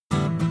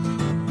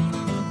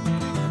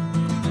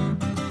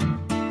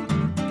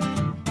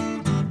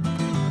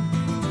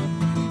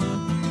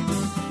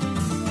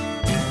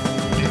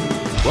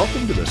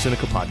Welcome to the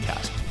Sinica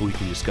Podcast, a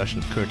weekly discussion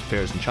of current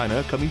affairs in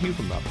China, coming to you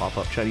from the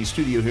pop-up Chinese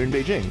studio here in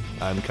Beijing.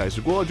 I'm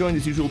Kaiser Guo, joined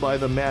as usual by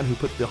the man who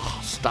put the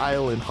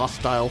style in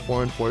hostile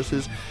foreign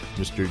forces,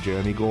 Mr.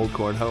 Jeremy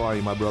Goldkorn. How are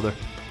you, my brother?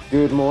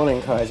 Good morning,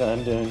 Kaiser.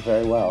 I'm doing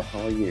very well.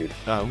 How are you?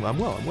 I'm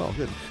well,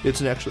 good. It's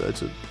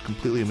a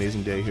completely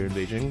amazing day here in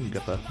Beijing. You've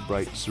got the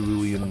bright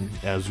cerulean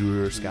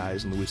azure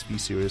skies and the wispy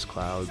cirrus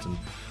clouds and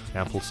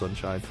ample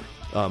sunshine.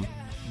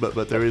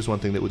 But there is one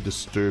thing that would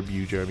disturb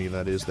you, Jeremy, and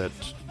that is that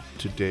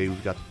today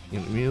we've got, you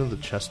know the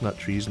chestnut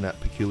trees and that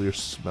peculiar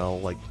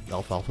smell like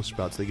alfalfa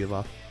sprouts they give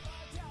off?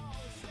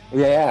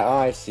 Yeah,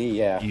 I see,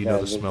 yeah. You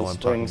know the smell I'm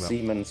talking about.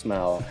 Spring semen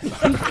smell.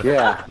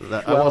 Yeah.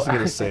 I wasn't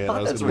going to say it. I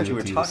thought that's what you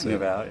were talking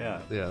about,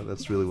 yeah. Yeah,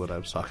 that's really what I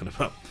was talking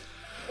about.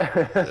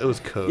 It was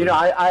code. You know,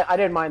 I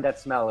didn't mind that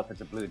smell if it's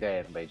a blue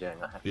day in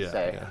Beijing, I have to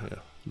say. Yeah.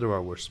 There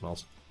are worse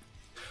smells.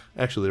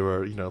 Actually, there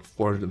are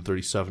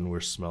 437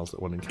 worse smells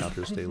that one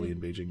encounters daily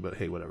in Beijing, but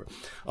hey, whatever.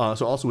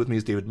 So also with me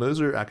is David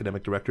Moser,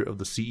 academic director of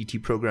the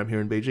CET program here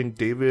in Beijing.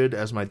 David,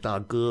 as my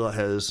dage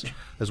has,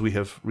 as we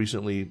have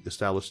recently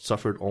established,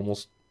 suffered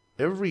almost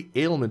every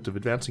ailment of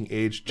advancing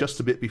age just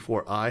a bit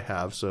before I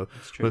have. So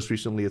most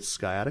recently it's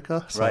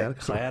sciatica.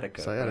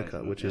 Sciatica,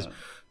 right. Which is...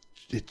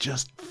 It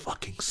just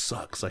fucking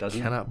sucks. I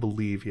cannot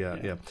believe,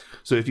 yeah.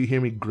 So if you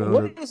hear me groan...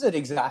 What is it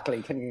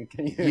exactly? Can you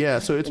Yeah,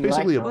 so it's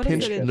basically a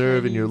pinched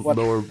nerve in your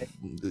lower...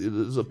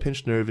 There's a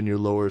pinched nerve in your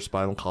lower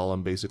spinal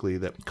column, basically,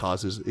 that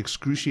causes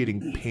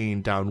excruciating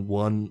pain down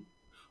one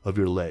of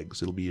your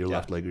legs. It'll be your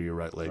left leg or your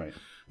right leg. Right.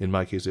 In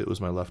my case, it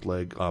was my left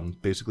leg,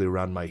 basically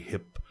around my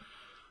hip,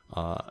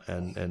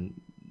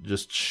 and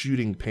just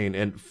shooting pain.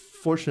 And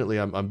fortunately,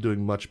 I'm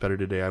doing much better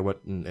today. I went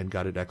and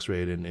got it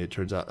x-rayed, and it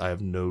turns out I have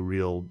no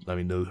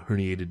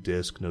herniated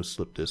disc, no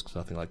slip discs,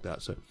 nothing like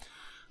that. So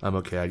I'm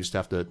okay. I just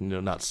have to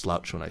not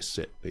slouch when I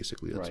sit,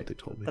 basically. That's what they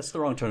told me. That's the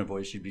wrong tone of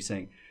voice. You'd be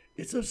saying,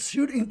 it's a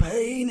shooting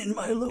pain in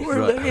my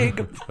lower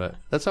leg. Right.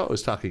 That's how I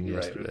was talking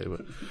yesterday. Right.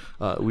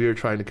 But we are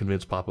trying to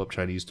convince pop-up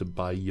Chinese to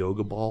buy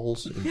yoga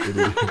balls in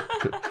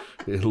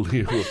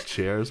lieu of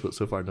chairs, but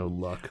so far no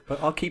luck.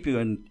 But I'll keep you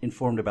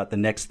informed about the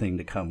next thing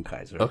to come,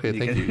 Kaiser. Okay,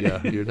 thank you.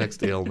 Yeah, your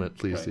next ailment,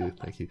 please do.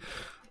 Thank you.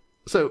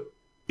 So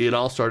it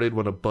all started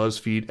when a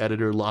BuzzFeed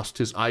editor lost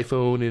his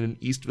iPhone in an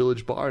East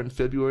Village bar in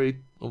February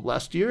of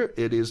last year.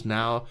 It is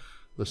now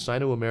the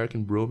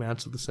Sino-American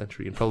bromance of the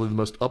century, and probably the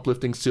most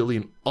uplifting, silly,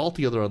 and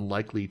altogether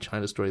unlikely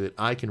China story that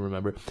I can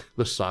remember,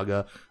 the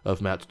saga of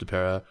Matt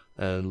DePera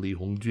and Li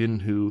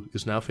Hongjun, who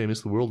is now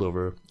famous the world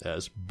over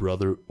as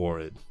Brother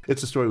Orange.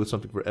 It's a story with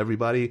something for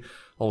everybody,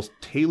 almost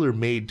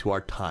tailor-made to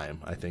our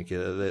time, I think.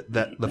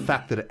 That the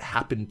fact that it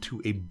happened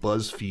to a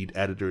BuzzFeed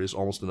editor is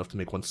almost enough to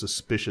make one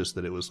suspicious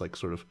that it was like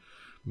sort of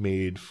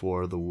made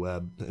for the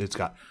web. It's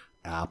got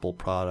Apple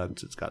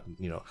products, it's got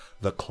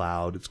the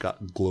cloud, it's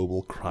got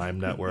global crime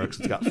networks,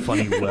 it's got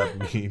funny web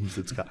memes,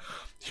 it's got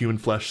human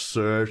flesh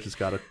search, it's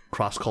got a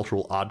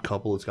cross-cultural odd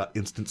couple, it's got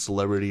instant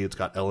celebrity, it's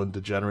got Ellen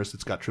DeGeneres,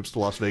 it's got trips to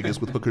Las Vegas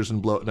with hookers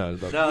and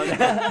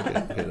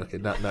okay,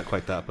 not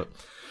quite that, but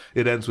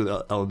it ends with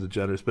Ellen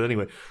DeGeneres. But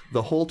anyway,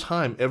 the whole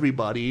time,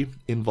 everybody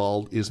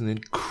involved is an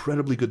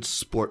incredibly good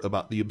sport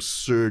about the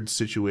absurd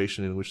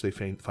situation in which they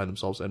find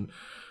themselves. And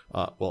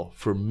well,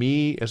 for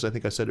me, as I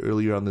think I said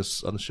earlier on the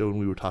show when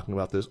we were talking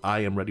about this, I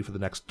am ready for the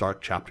next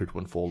dark chapter to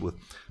unfold with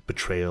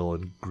betrayal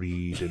and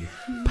greed and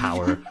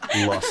power,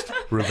 lust,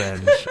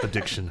 revenge,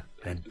 addiction,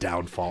 and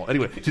downfall.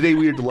 Anyway, today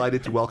we are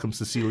delighted to welcome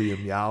Cecilia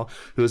Miao,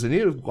 who is a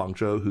native of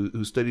Guangzhou,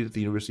 who studied at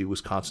the University of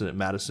Wisconsin at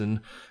Madison,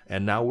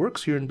 and now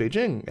works here in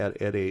Beijing at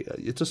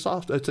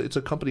it's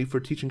a company for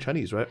teaching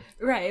Chinese, right?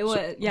 Right.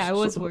 I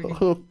was working.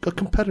 A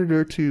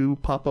competitor to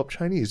Pop-Up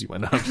Chinese, you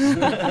might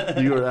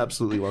know. You are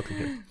absolutely welcome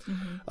here.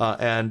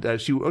 Mm-hmm. And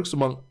she works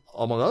among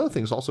other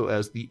things also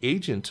as the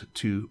agent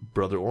to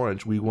Brother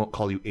Orange. We won't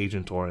call you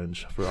Agent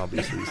Orange for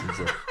obvious reasons.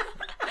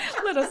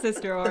 Little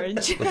Sister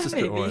Orange. Little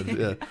Sister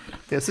Orange,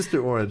 yeah,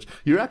 Sister Orange.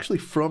 You're actually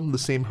from the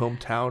same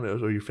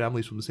hometown, or your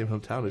family's from the same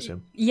hometown as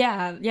him.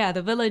 Yeah.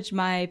 The village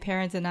my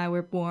parents and I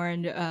were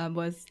born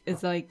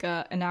is like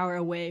an hour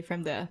away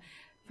from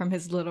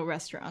his little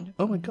restaurant.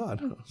 Oh my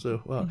God!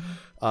 So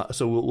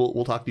so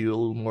we'll talk to you a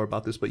little more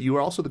about this. But you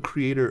are also the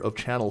creator of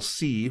Channel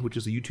C, which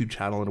is a YouTube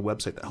channel and a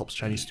website that helps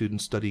Chinese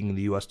students studying in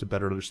the U.S. to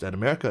better understand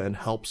America and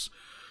helps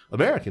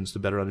Americans to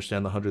better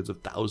understand the hundreds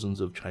of thousands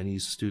of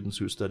Chinese students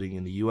who are studying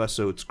in the U.S.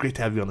 So it's great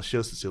to have you on the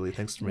show, Cecilia.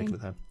 Thanks for making the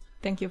time.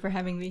 Thank you for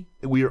having me.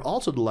 We are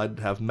also delighted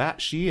to have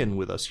Matt Sheehan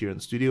with us here in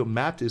the studio.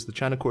 Matt is the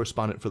China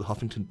correspondent for the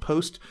Huffington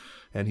Post,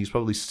 and he's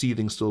probably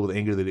seething still with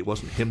anger that it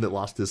wasn't him that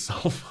lost his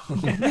cell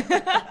phone.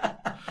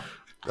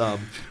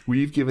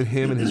 We've given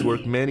him and his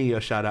work many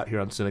a shout out here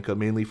on Sinica,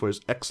 mainly for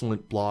his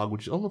excellent blog,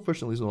 which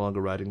unfortunately he's no longer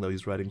writing, though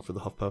he's writing for the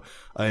HuffPo,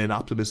 An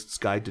Optimist's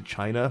Guide to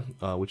China,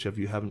 which if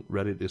you haven't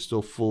read it, is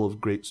still full of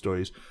great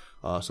stories,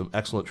 some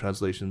excellent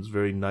translations,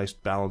 very nice,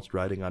 balanced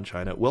writing on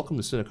China. Welcome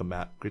to Sinica,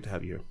 Matt. Great to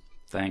have you here.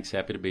 Thanks.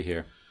 Happy to be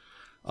here.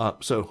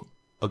 So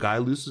a guy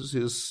loses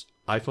his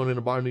iPhone in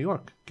a bar in New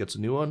York. Gets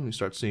a new one. We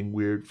start seeing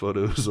weird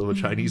photos of a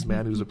Chinese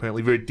man who's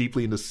apparently very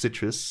deeply into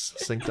citrus,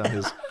 synced on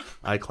his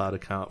iCloud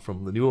account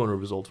from the new owner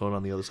of his old phone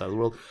on the other side of the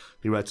world.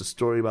 He writes a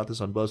story about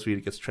this on BuzzFeed.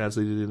 It gets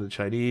translated into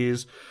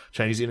Chinese.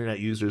 Chinese internet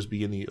users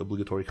begin the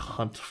obligatory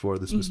hunt for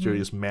this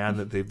mysterious man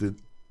that they've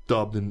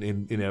dubbed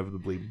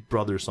inevitably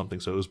Brother something.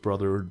 So it was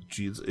Brother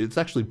Jesus. It's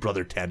actually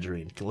Brother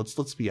Tangerine.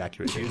 Let's be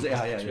accurate.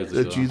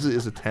 Jesus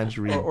is a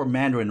tangerine. Or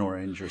Mandarin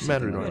orange or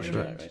something. Mandarin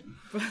orange,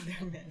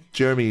 right.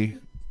 Jeremy,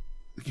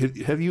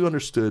 have you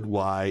understood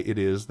why it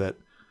is that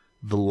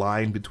the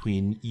line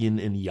between yin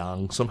and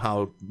yang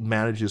somehow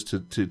manages to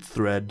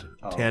thread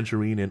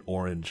tangerine and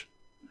orange?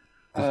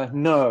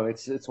 No,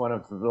 it's one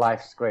of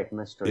life's great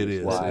mysteries. It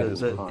is. Why It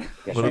is.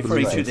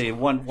 Referring to the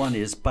one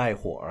is 败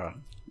火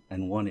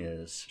and one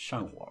is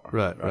上火.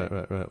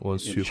 Right.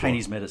 One's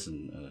Chinese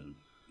medicine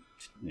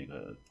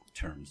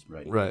terms,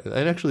 right? Right.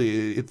 And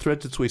actually, it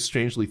threads its way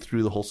strangely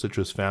through the whole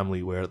citrus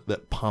family, where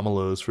that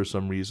pomelos, for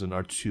some reason,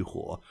 are 去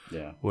火.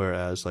 Yeah.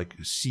 Whereas, like,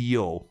 西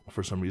柚,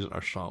 for some reason,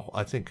 are 上火.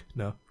 I think,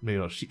 no, maybe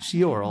not. 西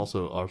柚 are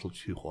also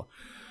去火.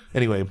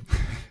 Anyway,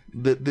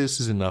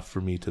 this is enough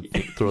for me to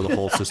throw the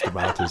whole system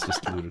out as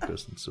just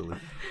ludicrous and silly.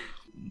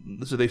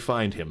 So they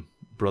find him.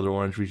 Brother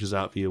Orange reaches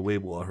out via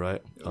Weibo,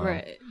 right?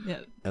 Right. Yeah.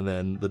 And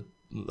then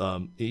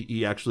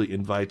he actually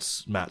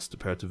invites Matt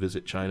Stepera to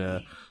visit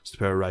China.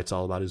 Stepera writes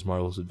all about his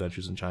marvelous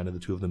adventures in China. The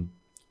two of them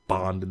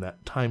bond in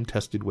that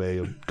time-tested way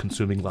of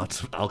consuming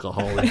lots of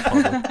alcohol and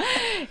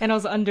and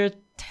also under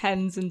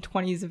 10s and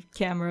 20s of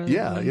cameras.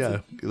 Yeah.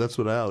 That's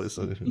what I always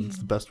say. It's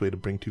the best way to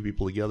bring two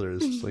people together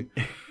is just like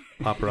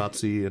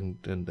paparazzi and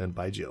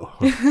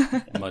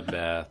baijiu. Mud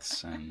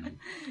baths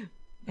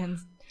and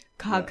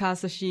kaka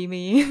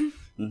sashimi.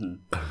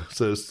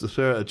 So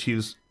Stepera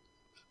achieves,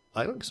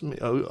 I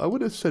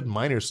would have said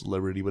minor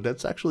celebrity, but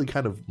that's actually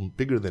kind of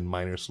bigger than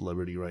minor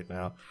celebrity right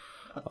now.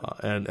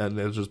 And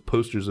there's just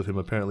posters of him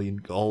apparently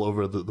all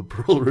over the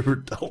Pearl River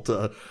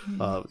Delta,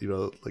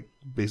 like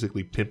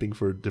basically pimping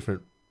for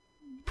different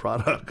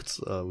products.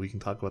 We can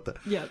talk about that.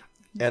 Yeah.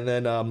 And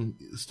then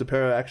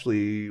Stepera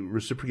actually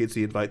reciprocates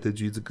the invite to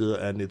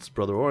Jizuke and its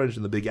Brother Orange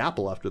in the Big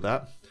Apple after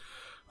that.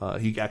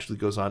 He actually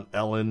goes on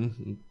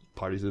Ellen,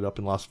 parties it up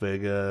in Las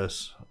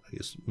Vegas. I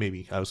guess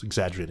maybe I was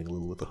exaggerating a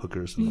little with the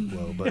hookers and the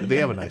blow, but they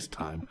have a nice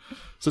time.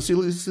 So,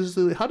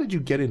 Celia, how did you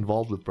get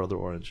involved with Brother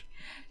Orange?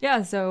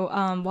 Yeah, so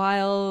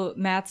while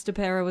Matt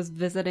Stepera was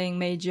visiting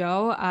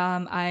Meizhou,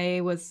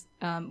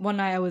 one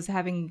night I was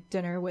having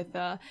dinner with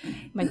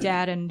my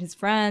dad and his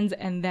friends,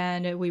 and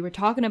then we were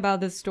talking about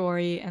this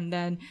story, and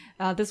then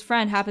this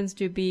friend happens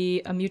to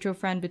be a mutual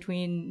friend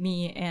between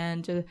me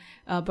and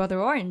Brother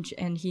Orange,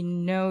 and he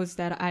knows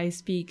that I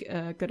speak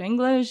good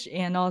English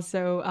and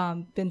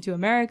also been to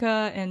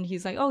America, and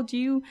he's like, oh, do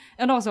you?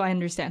 And also I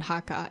understand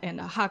Hakka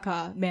and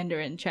Hakka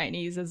Mandarin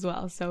Chinese as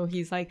well, so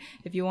he's like,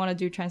 if you want to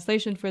do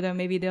translation for them,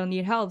 maybe they'll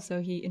need help,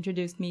 so he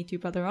introduced me to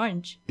Brother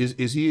Orange. Is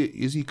he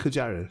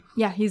Kejiaran?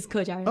 Yeah, he's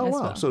Kejiaran. Oh, as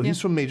wow. well. So he's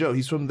from Meizhou.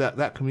 He's from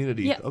that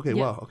community. Yeah. Okay,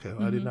 Yeah. wow. Okay,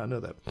 I did not know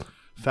that.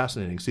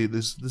 Fascinating. See,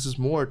 this is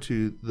more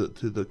to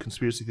the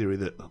conspiracy theory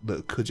that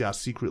the Kejia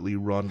secretly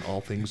run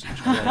all things in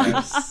China.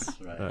 Yes,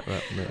 right.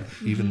 Right.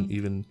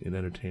 Even in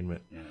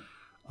entertainment.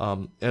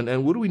 Yeah.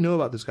 And what do we know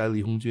about this guy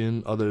Li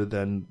Hongjun other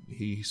than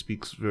he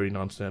speaks very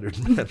non-standard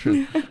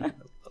Mandarin?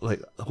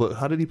 Like,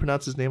 how did he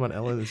pronounce his name on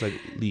Ellen? It's like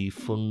Li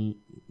Fengjun.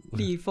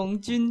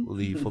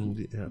 Li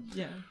Feng. Yeah.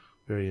 Yeah.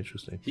 Very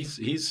interesting.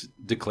 He's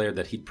declared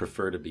that he'd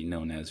prefer to be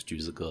known as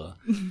Juziga.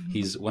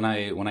 He's when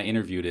I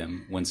interviewed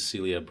him, when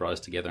Cecilia brought us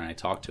together and I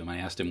talked to him, I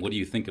asked him, what do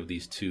you think of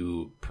these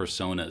two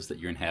personas that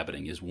you're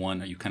inhabiting?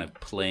 Are you kind of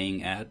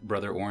playing at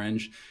Brother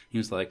Orange? He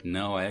was like,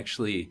 no, I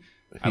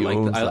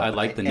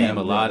like the name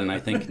a lot, and I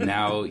think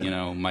now,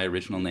 my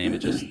original name, it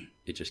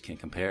just can't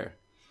compare.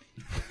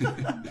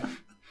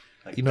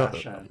 Like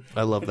Dashan.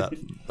 I love that.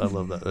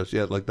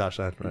 Yeah, like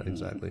Dashan, right?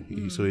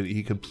 Exactly. So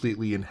he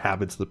completely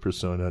inhabits the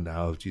persona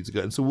now of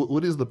Jizuka. And so,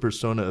 what is the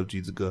persona of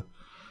Jizuka?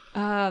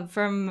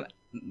 From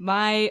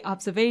my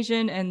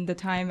observation and the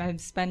time I've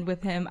spent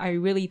with him, I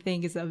really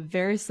think is a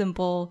very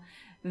simple,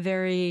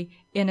 very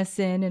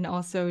innocent, and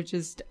also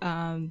just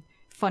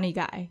funny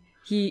guy.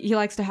 He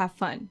likes to have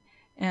fun,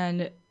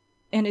 and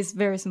is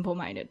very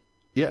simple-minded.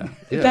 Yeah.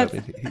 That's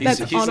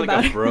he's all like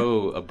about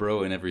a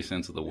bro in every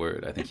sense of the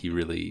word. I think he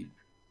really,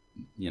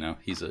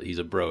 he's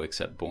a bro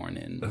except born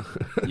in,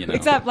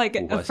 except like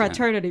a Wuhan.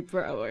 fraternity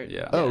bro.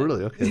 Yeah. Oh,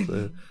 really? Okay.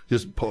 So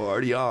just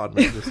party on,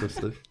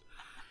 man.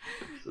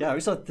 Yeah, I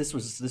always thought this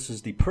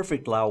was the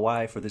perfect Lao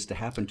Wai for this to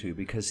happen to,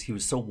 because he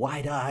was so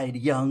wide-eyed,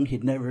 young.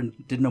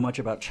 Didn't know much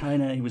about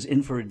China. He was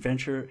in for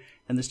adventure,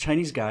 and this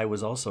Chinese guy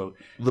was also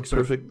the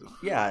perfect.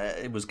 Yeah,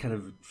 it was kind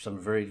of some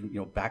very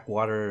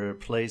backwater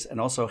place,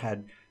 and also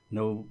had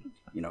no.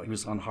 He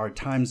was on hard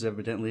times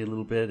evidently a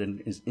little bit,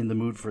 and is in the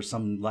mood for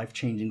some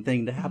life-changing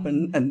thing to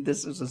happen. And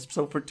this is just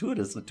so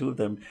fortuitous. The two of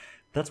them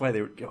That's why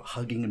they were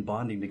hugging and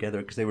bonding together,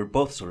 because they were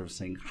both sort of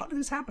saying, "How did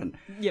this happen?"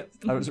 Yep.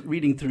 I was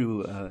reading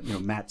through,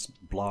 Matt's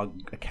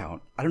blog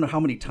account. I don't know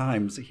how many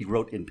times he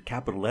wrote in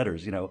capital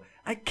letters.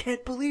 I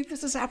can't believe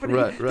this is happening.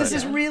 Right. This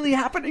is really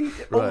happening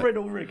over and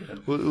over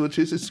again. Which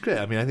is it's great.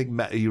 I mean, I think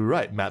you're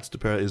right. Matt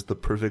Stapera is the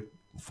perfect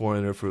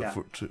foreigner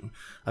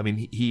I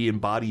mean, he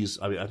embodies.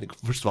 I mean, I think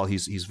first of all,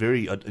 he's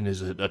very and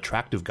is an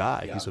attractive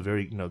guy. Yeah. He's a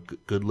very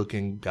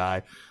good-looking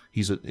guy.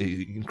 He's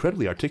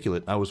incredibly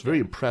articulate. I was very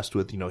impressed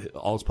with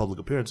all his public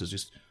appearances.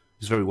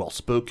 He's very well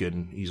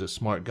spoken. He's a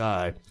smart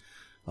guy.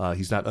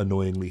 He's not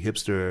annoyingly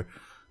hipster.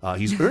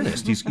 He's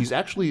earnest. He's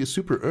actually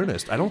super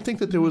earnest. I don't think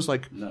that there was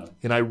an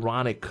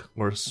ironic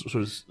or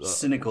sort of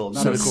cynical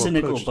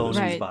bone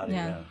in his body.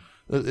 Yeah.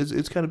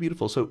 It's kind of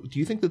beautiful. So, do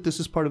you think that this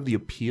is part of the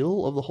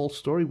appeal of the whole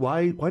story?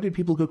 Why did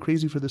people go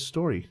crazy for this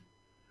story?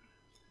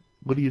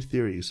 What are your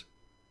theories?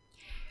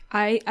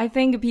 I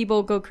think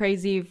people go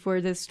crazy for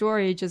this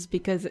story just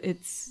because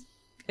it's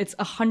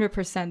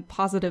 100%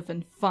 positive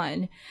and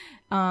fun.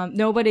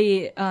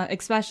 Nobody,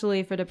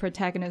 especially for the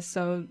protagonists,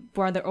 so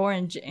Brother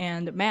Orange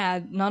and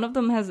Matt, none of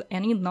them has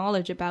any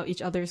knowledge about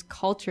each other's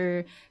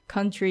culture,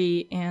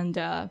 country, and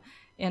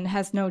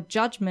has no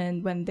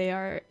judgment when they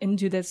are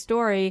into this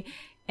story.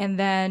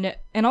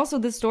 And also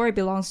this story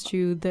belongs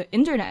to the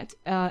internet.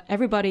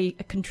 Everybody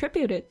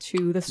contributed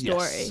to the story.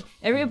 Yes.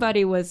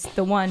 Everybody was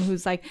the one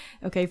who's like,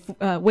 okay,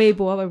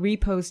 Weibo or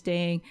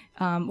reposting,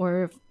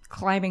 or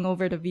climbing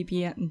over the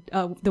VPN,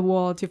 the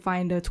wall to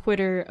find the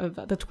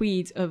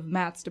tweets of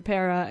Matt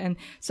Stapera. And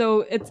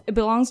so it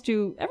belongs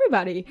to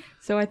everybody.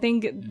 So I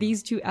think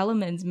these two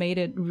elements made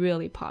it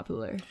really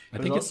popular. I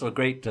think it's also a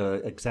great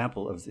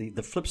example of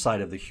the flip side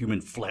of the human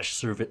flesh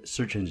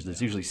search engine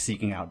that's usually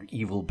seeking out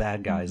evil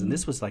bad guys. Mm-hmm. And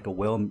this was like a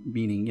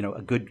well-meaning,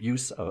 a good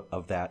use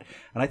of that.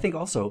 And I think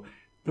also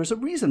there's a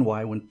reason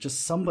why when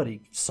just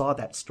somebody saw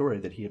that story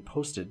that he had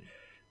posted,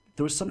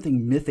 there was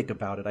something mythic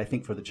about it, I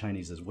think, for the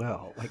Chinese as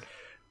well. Like,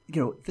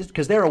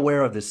 because they're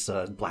aware of this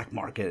black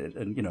market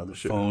and the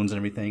phones and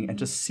everything, and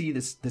just see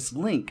this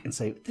link and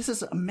say this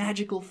is a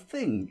magical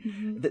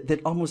thing that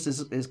almost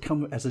is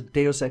come as a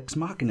Deus ex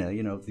machina.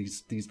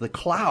 The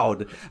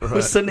cloud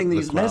was sending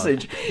these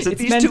messages.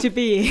 It's meant to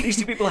be. These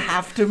two people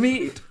have to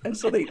meet, and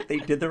so they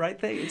did the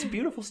right thing. It's a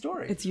beautiful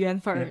story. It's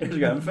Yuan Fer.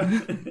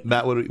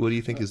 Matt, what do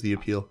you think is the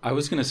appeal? I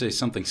was going to say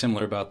something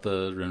similar about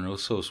the Renro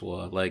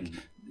Sosua, like.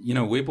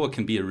 Weibo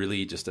can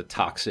be just a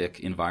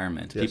toxic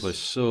environment. Yes. People are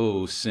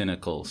so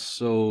cynical,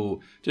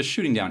 so just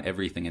shooting down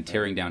everything and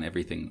tearing down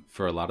everything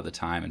for a lot of the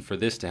time. And for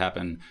this to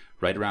happen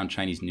right around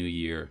Chinese New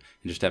Year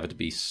and just have it to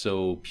be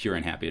so pure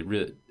and happy,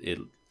 it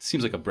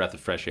seems like a breath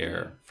of fresh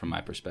air from my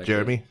perspective.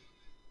 Jeremy?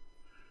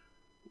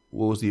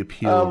 What was the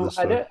appeal of the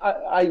story?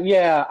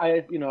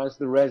 As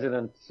the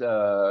resident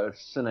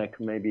cynic,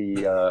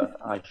 maybe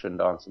I shouldn't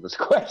answer this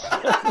question.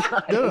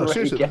 No,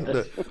 seriously.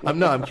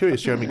 I'm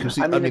curious, Jeremy. Because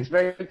it's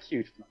very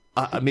cute.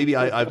 Maybe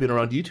I've been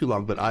around you too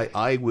long, but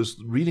I was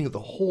reading it the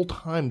whole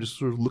time, just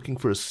sort of looking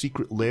for a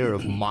secret layer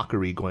of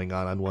mockery going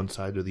on one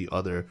side or the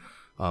other.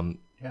 I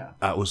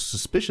was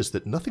suspicious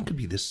that nothing could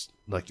be this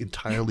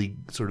entirely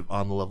sort of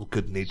on the level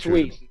good-natured.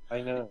 Sweet, I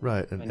know.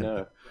 Right, I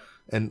know.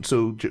 And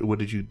so, what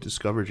did you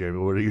discover, Jeremy?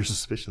 What are your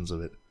suspicions of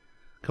it?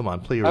 Come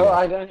on, play your role.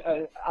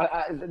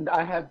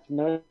 I have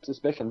no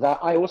suspicions.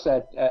 I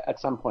also at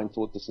some point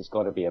thought this has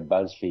got to be a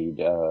BuzzFeed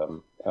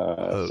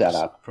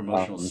setup,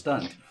 promotional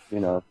stunt.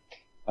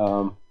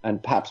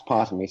 And perhaps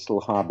part of me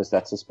still harbors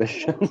that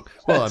suspicion.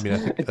 Well, I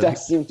think it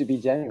does seem to be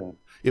genuine.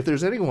 If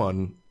there's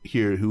anyone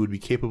here who would be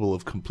capable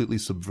of completely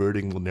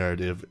subverting the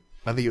narrative,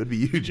 I think it would be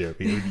you,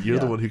 Jeremy. You're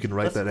the one who can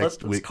write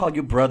next week. Let's call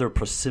you Brother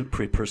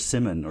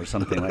Persimmon or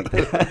something like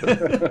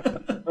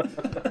that.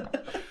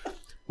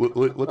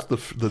 What's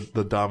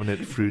the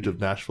dominant fruit of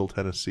Nashville,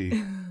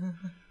 Tennessee?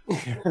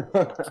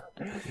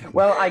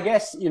 Well, I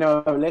guess,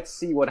 let's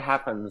see what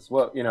happens.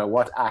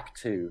 What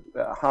act two?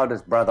 How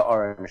does Brother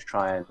Orange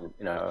try and,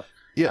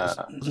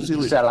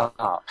 sell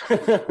out?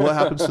 What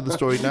happens to the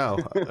story now?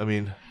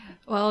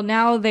 Well,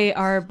 now they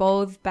are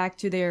both back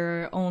to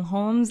their own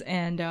homes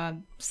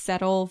and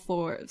settle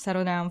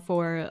down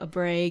for a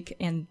break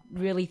and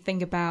really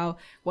think about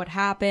what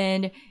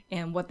happened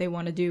and what they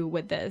want to do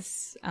with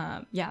this.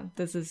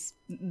 This is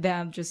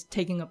them just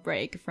taking a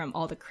break from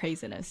all the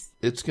craziness.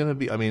 It's gonna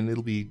be.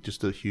 It'll be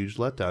just a huge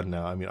letdown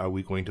now. Are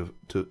we going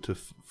to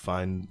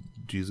find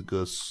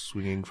Jizuka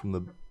swinging from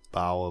the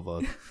bough of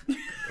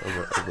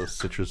a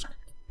citrus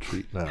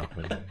tree? No,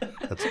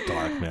 that's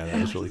dark, man.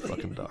 That is really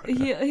fucking dark.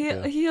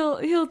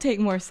 He'll take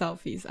more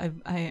selfies.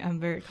 I'm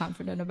very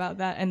confident about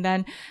that. And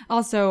then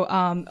also,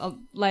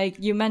 like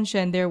you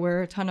mentioned, there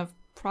were a ton of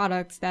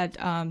products that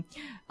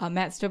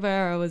Matt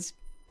Stapera was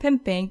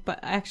pimping, but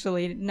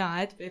actually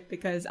not,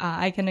 because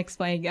I can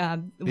explain.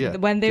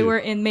 When they were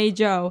in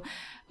Meizhou,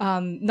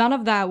 none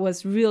of that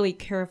was really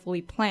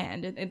carefully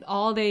planned.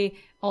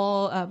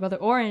 Brother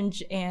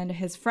Orange and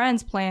his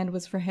friends planned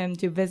was for him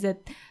to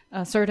visit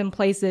certain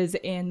places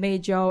in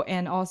Meizhou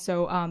and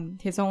also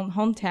his own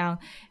hometown.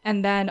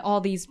 And then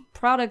all these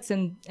products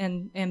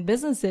and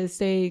businesses,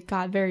 they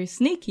got very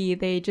sneaky.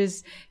 They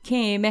just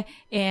came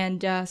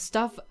and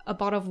stuffed a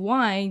bottle of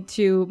wine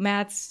to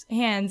Matt's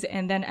hands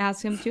and then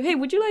asked him to, hey,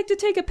 would you like to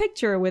take a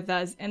picture with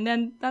us? And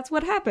then that's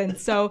what happened.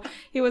 So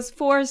he was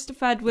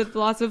fed with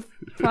lots of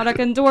product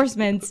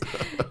endorsements.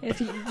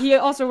 He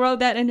also wrote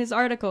that in his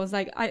article. It's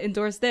like, I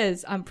endorse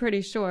this. I'm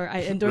pretty sure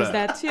I endorse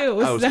that too.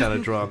 I was kind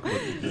of drunk.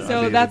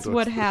 So that's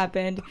what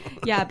happened.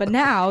 Yeah, but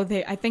now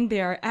I think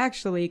they are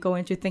actually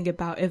going to think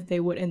about if they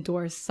would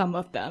endorse some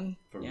of them.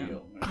 For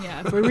real.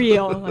 Yeah, for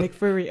real. Like,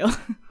 for real.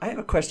 I have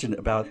a question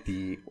about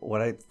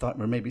what I thought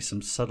were maybe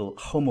some subtle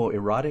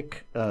homoerotic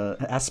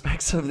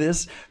aspects of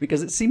this,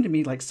 because it seemed to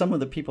me like some of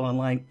the people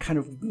online kind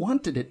of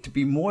wanted it to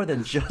be more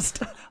than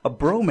just a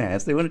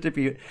bromance. They wanted to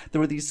be, there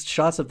were these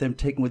shots of them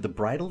taken with the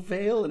bridal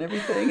veil and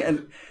everything,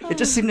 and it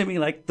just seemed to me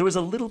like there was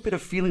a little bit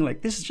of feeling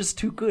like this is just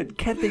too good.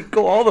 Can't they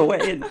go all the way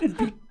and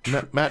be...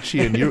 Matt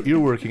Sheehan, you're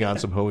working on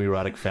some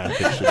homoerotic fan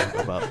fiction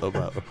about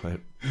right?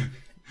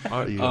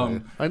 Aren't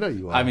you? I know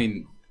you are. I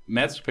mean,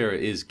 Matt Stapera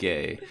is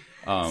gay.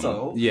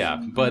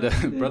 Yeah, but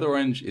Brother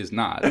Orange is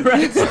not.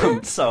 Right.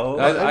 So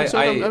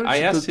I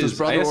asked does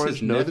Brother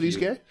Orange know that he's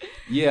gay?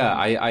 Yeah,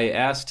 I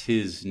asked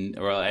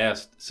I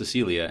asked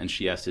Cecilia, and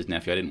she asked his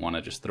nephew. I didn't want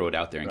to just throw it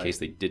out there in case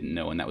they didn't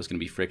know, and that was going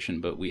to be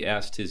friction. But we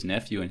asked his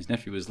nephew, and his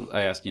nephew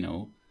I asked,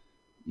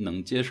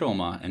 能接受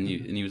吗? And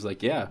he was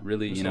like, yeah,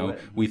 really,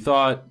 we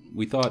thought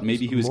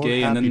maybe he was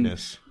gay,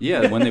 happiness.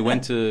 And then when they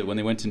went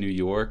to New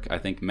York, I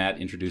think Matt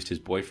introduced his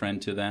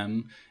boyfriend to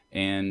them,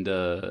 and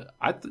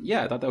I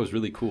thought that was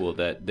really cool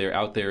that they're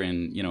out there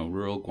in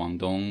rural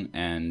Guangdong,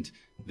 and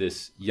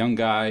this young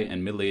guy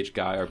and middle-aged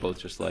guy are both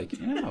just like,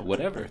 yeah,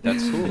 whatever,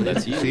 that's cool,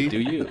 that's you. See? Do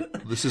you.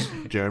 This is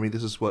Jeremy.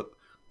 This is what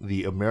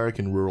the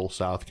American rural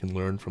South can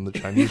learn from the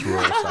Chinese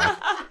rural South.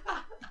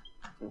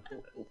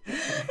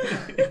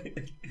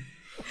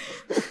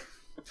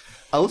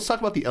 Let's talk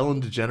about the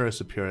Ellen DeGeneres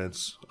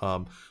appearance.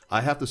 I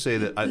have to say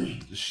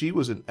that she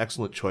was an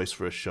excellent choice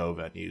for a show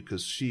venue,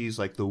 because she's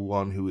like the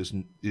one who's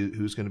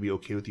going to be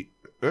okay with the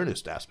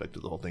earnest aspect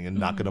of the whole thing and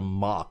not going to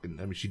mock.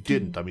 And I mean, she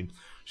didn't. I mean,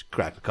 she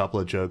cracked a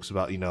couple of jokes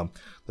about the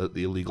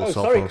illegal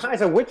cell sorry, phones.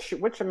 Kaiser,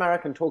 which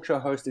American talk show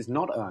host is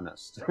not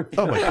earnest?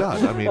 Oh my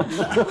God! I mean,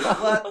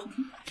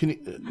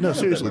 no,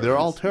 seriously, they're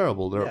all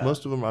terrible.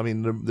 Most of them. I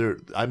mean,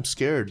 I'm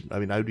scared. I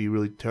mean, I'd be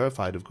really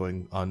terrified of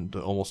going on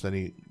to almost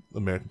any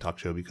American talk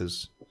show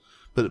because,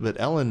 but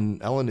Ellen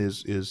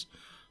is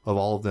of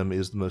all of them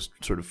is the most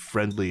sort of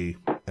friendly,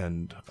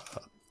 and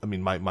I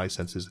mean, my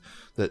sense is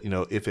that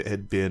if it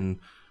had been,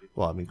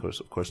 well, I mean,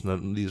 of course,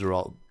 these are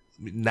all.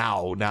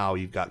 Now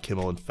you've got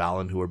Kimmel and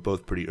Fallon, who are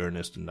both pretty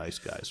earnest and nice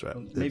guys, right?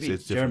 Maybe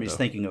it's Jeremy's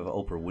thinking of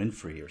Oprah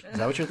Winfrey. Is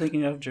that what you're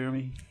thinking of,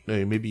 Jeremy?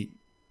 No, maybe.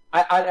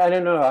 I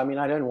don't know. I mean,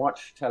 I don't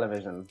watch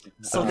television.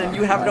 So then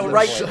you have no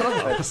right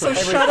to. So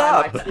shut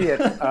up. I see it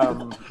in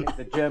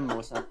the gym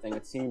or something.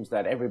 It seems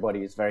that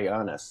everybody is very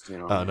earnest.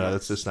 Oh no,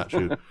 that's just not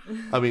true.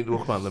 I mean, well,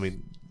 come on. I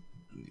mean,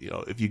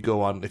 if you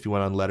went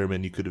on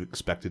Letterman, you could have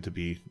expected to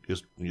be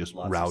just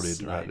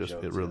routed, right? Just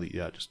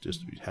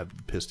have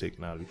the piss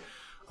taken out of you.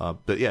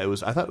 But yeah,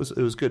 I thought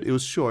it was good. It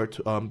was short,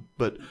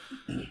 but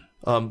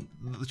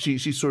she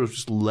sort of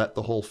just let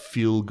the whole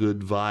feel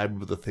good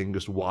vibe of the thing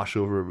just wash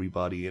over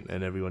everybody,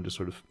 and everyone just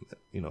sort of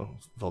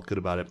felt good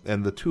about it.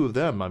 And the two of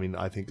them, I mean,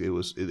 I think it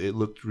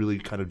looked really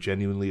kind of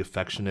genuinely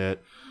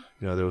affectionate.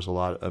 There was a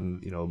lot.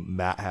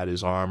 Matt had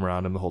his arm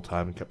around him the whole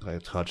time and kept kind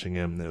of touching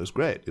him, and it was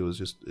great. It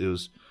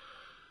was.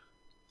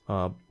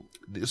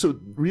 So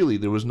really,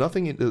 there was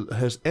nothing.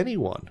 Has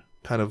anyone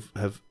kind of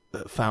have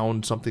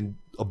found something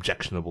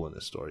objectionable in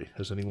this story?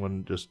 Has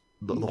anyone just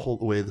the whole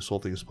way this whole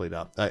thing is played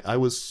out? I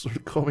was sort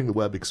of combing the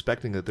web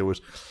expecting that there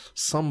was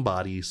some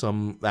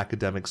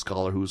academic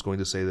scholar who was going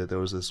to say that there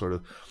was this sort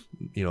of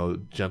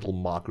gentle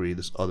mockery,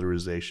 this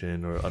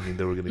otherization, or I mean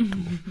they were going to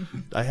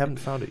I haven't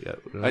found it yet.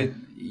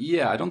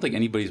 I don't think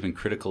anybody's been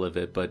critical of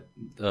it, but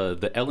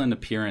the Ellen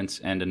appearance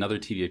and another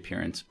TV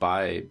appearance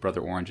by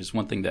Brother Orange is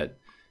one thing that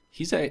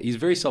he's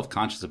very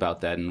self-conscious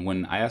about that. And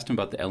when I asked him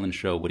about the Ellen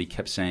show, what he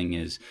kept saying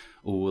is,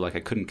 I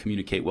couldn't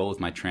communicate well with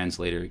my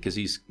translator, because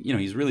he's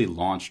really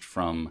launched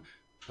from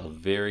a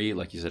very,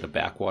 like you said, a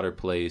backwater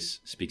place,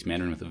 speaks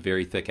Mandarin with a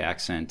very thick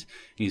accent.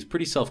 And he's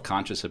pretty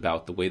self-conscious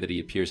about the way that he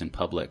appears in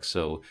public.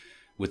 So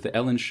with the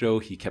Ellen show,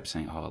 he kept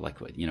saying,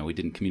 we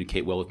didn't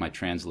communicate well with my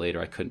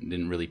translator.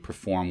 Didn't really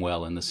perform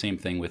well. And the same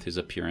thing with his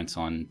appearance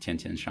on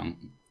Tiantian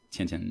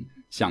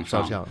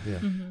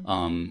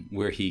Xiangshang,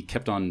 where he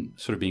kept on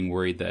sort of being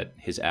worried that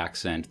his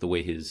accent, the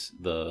way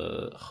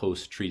the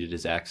host treated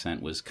his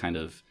accent, was kind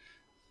of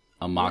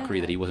a mockery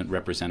that he wasn't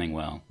representing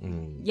well.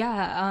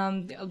 Yeah,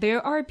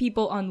 there are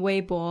people on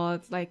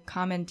Weibo like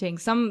commenting.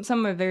 Some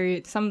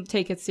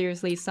take it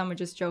seriously. Some are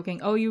just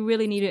joking. Oh, you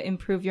really need to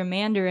improve your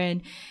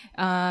Mandarin.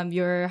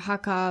 Your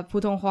Hakka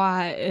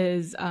Putonghua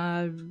is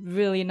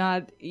really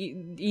not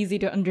easy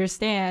to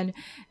understand.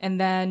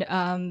 And then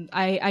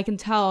I can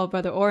tell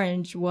Brother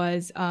Orange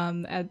was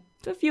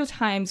a few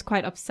times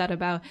quite upset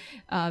about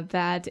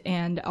that,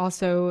 and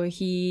also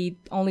he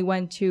only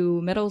went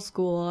to middle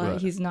school. Right.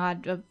 He's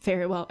not a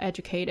very well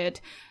educated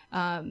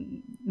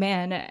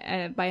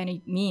man by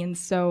any means,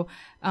 so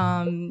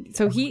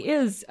he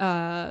is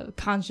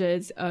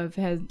conscious of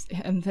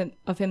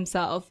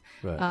himself,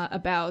 Right.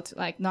 about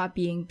like not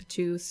being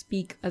to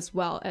speak as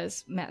well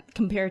as Matt,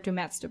 compared to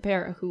Matt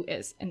Stopera, who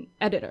is an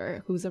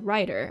editor, who's a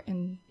writer,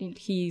 and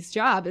his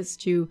job is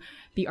to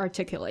be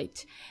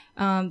articulate.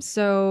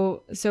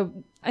 So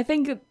I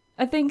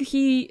think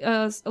he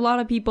a lot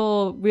of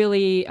people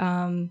really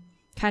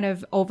kind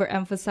of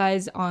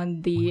overemphasize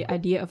on the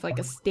idea of like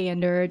a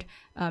standard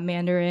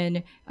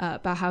Mandarin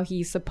about how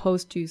he's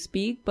supposed to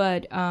speak,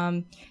 but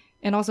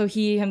and also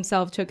he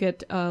himself took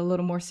it a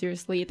little more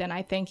seriously than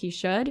I think he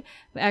should.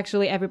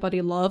 Actually, everybody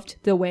loved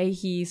the way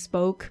he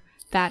spoke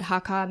that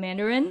Hakka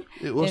Mandarin.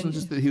 It wasn't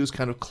just that he was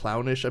kind of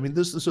clownish. I mean,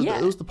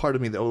 that was the part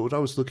of me that what I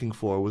was looking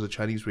for was a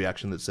Chinese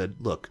reaction that said,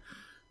 look,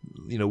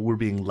 we're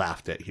being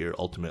laughed at here.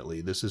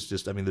 Ultimately, this is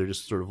just, they're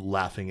just sort of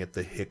laughing at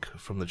the hick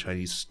from the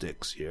Chinese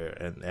sticks here.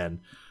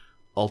 And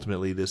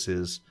ultimately this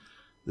is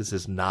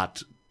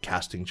not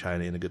casting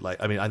China in a good light.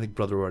 I think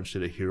Brother Orange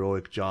did a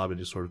heroic job in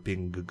just sort of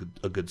being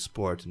a good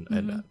sport.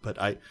 But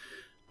I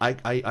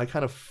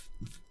kind of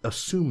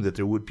assumed that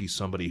there would be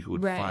somebody who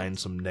would find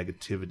some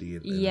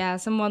negativity. Yeah,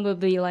 someone would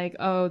be like,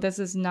 "Oh, this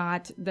is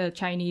not the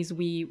Chinese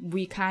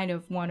we kind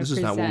of want to present. This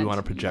is not what we want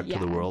to project to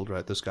the world,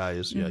 right? This guy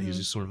is, he's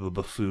just sort of a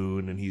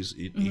buffoon, and he's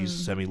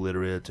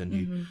semi-literate,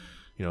 and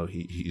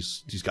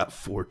he's got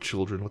 4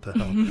 children. What the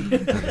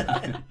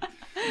hell?"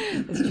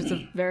 It's just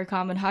a very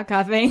common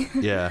Hakka thing.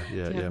 Yeah.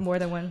 More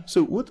than one.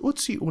 So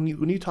what's he when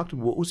you talked to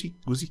him? What was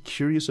he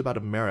curious about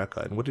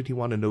America, and what did he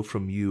want to know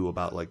from you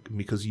about, like,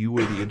 because you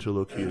were the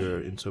interlocutor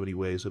in so many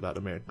ways about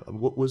America?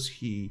 What was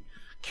he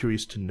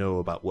curious to know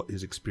about what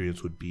his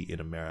experience would be in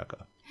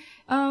America?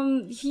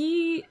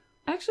 He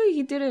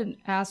didn't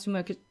ask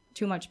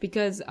too much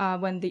because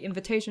when the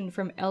invitation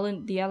from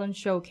the Ellen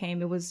Show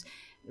came, it was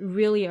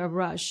really a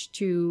rush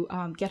to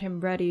get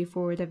him ready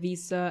for the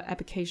visa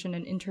application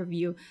and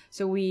interview.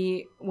 So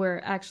we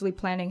were actually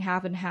planning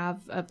half and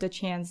half of the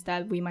chance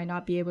that we might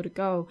not be able to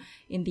go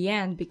in the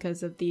end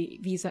because of the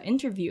visa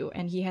interview.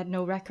 And he had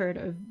no record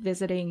of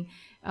visiting,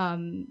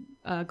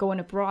 going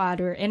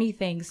abroad or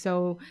anything.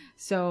 So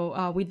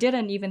we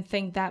didn't even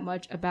think that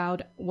much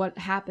about what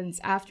happens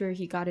after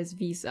he got his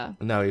visa.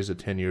 Now he has a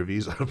 10-year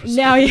visa.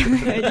 Now,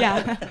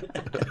 yeah.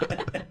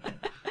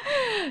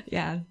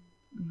 Yeah.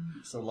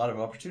 So a lot of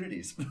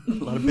opportunities, a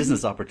lot of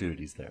business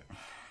opportunities there.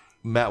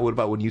 Matt, what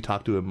about when you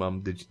talked to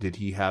him? Did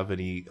he have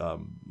any?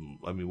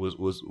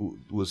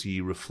 Was he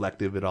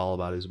reflective at all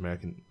about his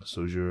American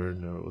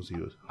sojourn, or was he?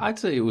 I'd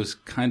say it was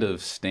kind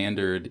of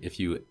standard. If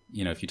you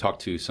talk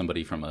to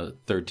somebody from a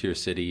 3rd-tier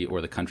city or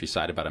the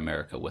countryside about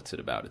America, what's it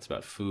about? It's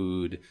about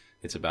food.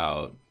 It's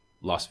about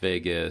Las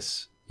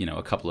Vegas.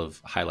 A couple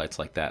of highlights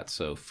like that.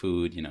 So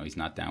food, he's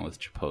not down with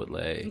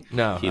Chipotle.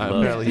 No,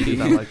 apparently he did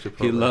not like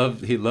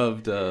Chipotle. He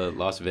loved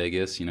Las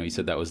Vegas. He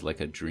said that was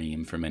like a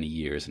dream for many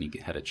years, and he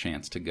had a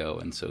chance to go,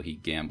 and so he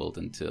gambled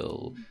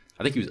until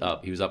I think he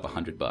was up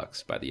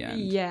 $100 by the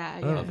end.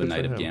 Of a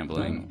night of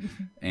gambling.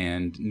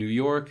 And New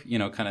York,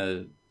 kind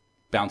of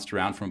bounced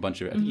around from a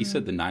bunch of. He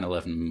said the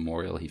 9/11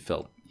 memorial. He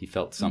felt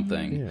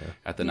something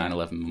at the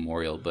 9/11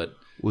 memorial, but.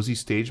 Was he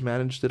stage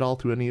managed at all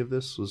through any of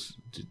this?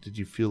 Did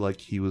you feel like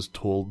he was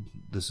told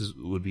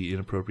would be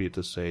inappropriate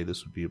to say,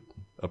 this would be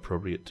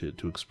appropriate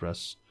to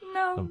express?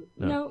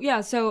 No.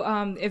 Yeah. So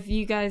if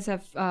you guys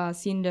have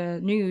seen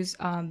the news,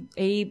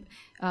 Abe,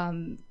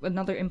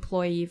 another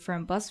employee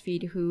from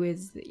BuzzFeed who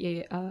is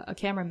a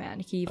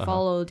cameraman, he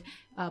followed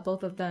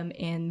both of them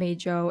in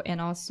Meizhou and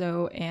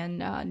also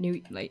in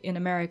in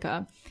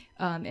America,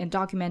 and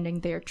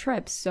documenting their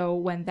trips. So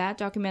when that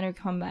documentary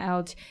come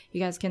out,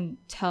 you guys can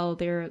tell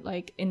their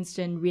like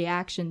instant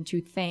reaction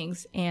to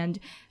things. And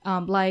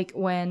like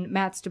when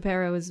Matt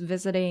Stopera was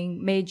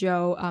visiting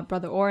Meizhou,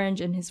 Brother Orange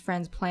and his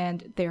friends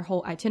planned their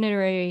whole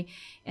itinerary.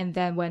 And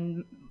then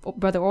when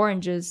Brother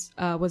Orange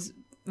was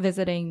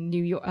visiting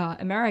New York,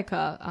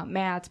 America,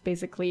 Matt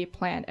basically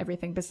planned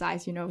everything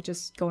besides,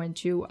 just going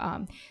to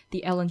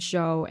the Ellen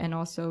Show and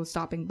also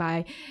stopping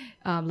by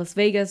Las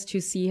Vegas to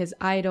see his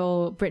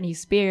idol, Britney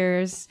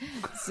Spears.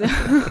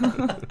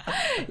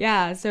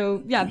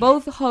 So,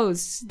 both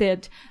hosts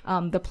did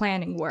the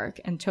planning work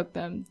and took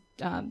them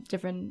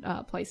different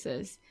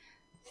places.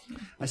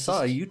 I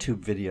saw a YouTube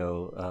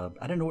video.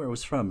 I don't know where it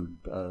was from,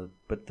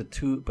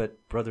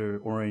 but Brother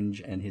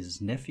Orange and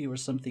his nephew or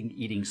something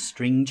eating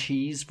string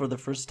cheese for the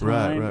first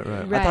time.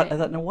 Right. I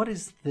thought, now what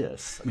is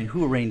this? I mean,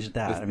 who arranged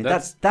that? I mean,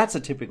 that's a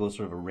typical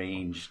sort of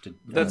arranged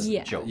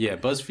joke. Yeah,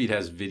 BuzzFeed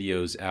has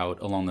videos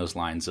out along those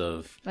lines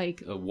of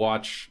Like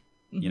watch,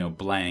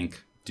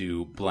 blank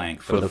do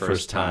blank for the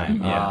first time.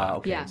 Yeah.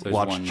 Okay. Yeah. So there's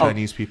Watch one-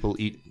 Chinese people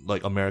eat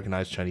like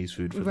Americanized Chinese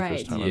food for the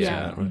first time. I've seen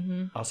Yeah. that,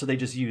 right? Oh, so they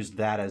just used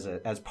that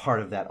as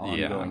part of that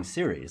ongoing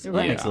series. That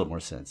Right. makes a little more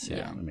sense. Yeah,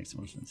 Yeah. that makes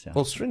more sense. Yeah.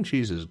 Well, string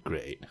cheese is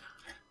great.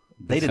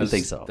 They didn't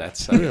think so.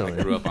 That's I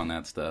grew up on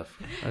that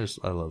stuff. I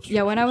love string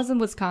Yeah, when I cheese. was in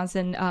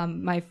Wisconsin,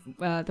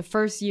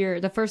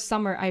 the first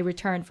summer I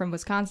returned from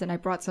Wisconsin, I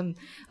brought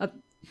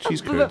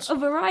Cheese curds. a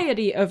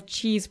variety of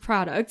cheese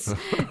products,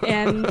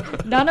 and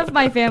none of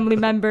my family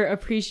member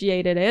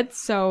appreciated it,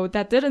 so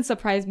that didn't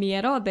surprise me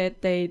at all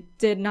that they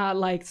did not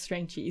like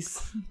string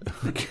cheese.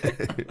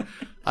 Okay.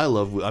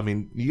 I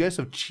mean, you guys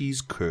have cheese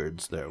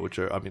curds there, which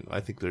are, I mean, I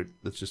think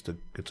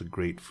it's a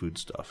great food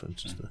stuff. And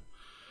it's just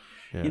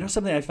You know,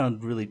 something I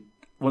found really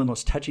one of the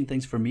most touching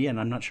things for me, and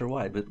I'm not sure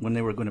why, but when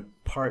they were going to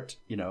part,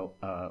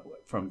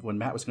 from when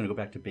Matt was going to go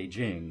back to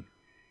Beijing,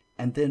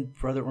 and then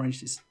Brother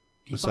Orange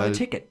he bought a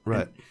ticket.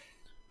 Right. And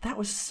that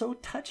was so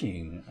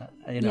touching.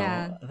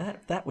 Yeah.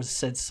 That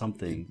said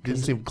something.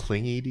 Didn't seem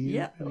clingy to you?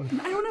 Yeah, I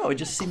don't know. It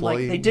just seemed like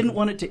Cloying. they didn't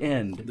want it to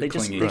end. The They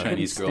just clingy couldn't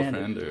Chinese stand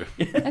girlfriend,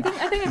 it. or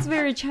I think it's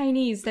very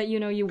Chinese that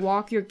you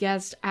walk your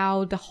guest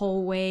out the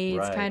whole way. It's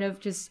Right. kind of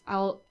just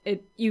out.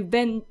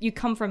 You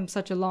come from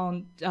such a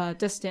long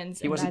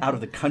distance. He wasn't out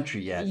of the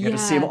country yet. You have to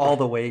see him Yeah. all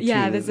the way to.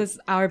 Yeah, this is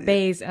our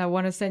base, and I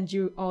want to send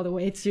you all the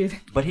way to.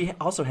 But he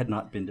also had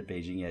not been to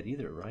Beijing yet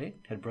either, right?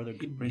 Had Brother?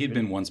 he'd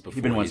been once before.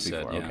 He'd been once he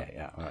said, before. yeah. Okay,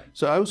 yeah, all right.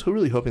 So I was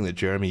really hoping that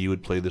Jeremy, you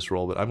would play this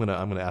role, but I'm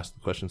gonna ask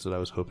the questions that I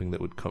was hoping that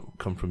would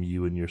come from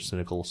you and your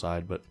cynical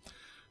side. But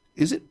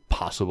is it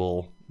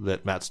possible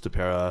that Matt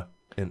Stapera,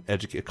 an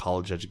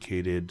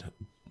college-educated,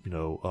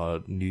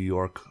 New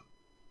York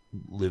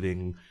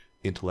living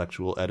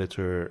intellectual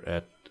editor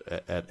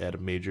at a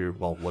major,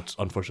 well, what's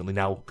unfortunately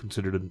now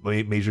considered a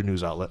major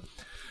news outlet,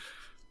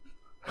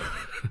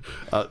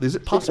 is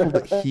it possible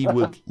that he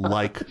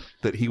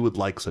would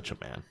like such a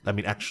man? I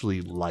mean, actually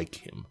like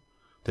him,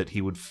 that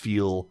he would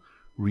feel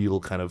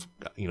real kind of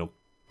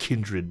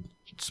kindred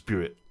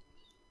spirit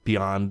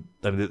beyond,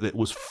 I mean, that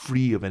was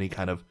free of any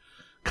kind of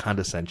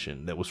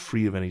condescension, that was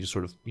free of any just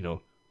sort of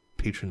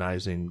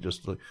patronizing,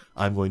 just like,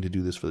 I'm going to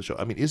do this for the show.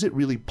 I mean, is it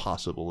really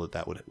possible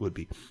that would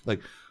be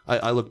like,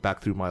 I look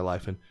back through my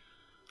life, and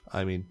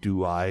I mean,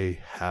 do I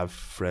have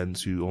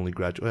friends who only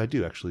graduate? I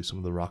do, actually. Some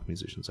of the rock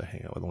musicians I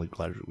hang out with only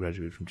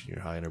graduated from junior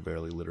high and are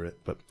barely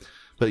literate, but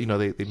they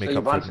make So up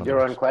you've for it. answered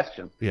your own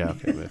question. Yeah.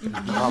 Okay.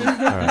 All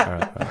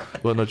right.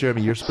 Well, no,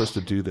 Jeremy, you're supposed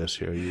to do this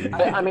here.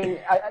 I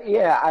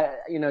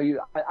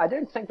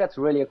don't think that's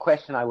really a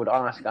question I would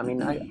ask. I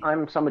mean,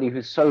 I'm somebody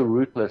who's so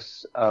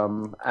rootless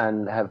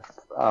and have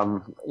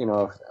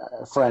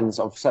friends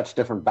of such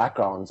different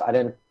backgrounds.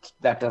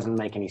 That doesn't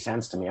make any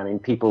sense to me. I mean,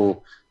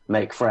 people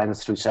make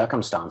friends through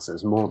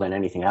circumstances more than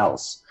anything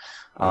else.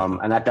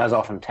 And that does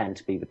often tend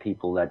to be the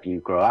people that you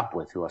grow up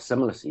with who are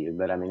similar to you.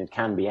 But I mean, it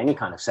can be any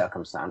kind of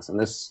circumstance. And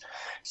this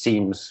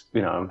seems,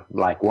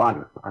 like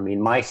one. I mean,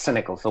 my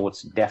cynical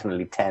thoughts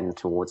definitely tend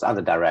towards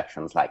other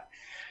directions. Like,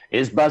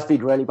 is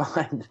BuzzFeed really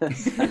behind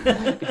this?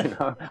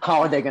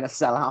 How are they going to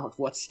sell out?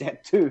 What's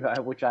step 2?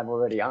 Which I've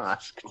already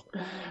asked.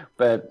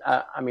 But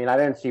I mean, I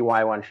don't see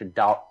why one should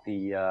doubt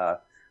the,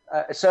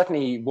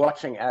 certainly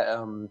watching,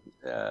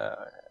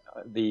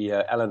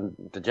 the Ellen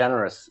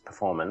DeGeneres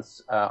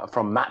performance,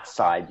 from Matt's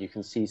side, you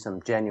can see some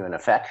genuine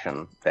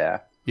affection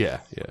there. Yeah.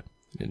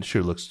 It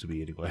sure looks to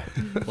be anyway.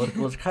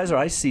 Well, Kaiser,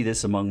 I see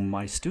this among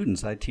my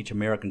students. I teach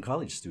American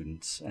college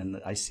students,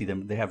 and I see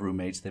them. They have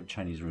roommates. They have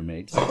Chinese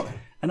roommates,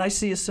 and I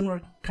see a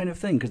similar kind of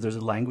thing because there's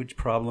a language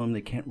problem.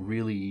 They can't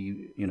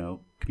really,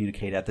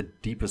 communicate at the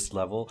deepest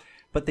level,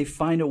 but they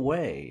find a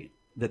way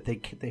that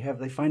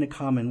they find a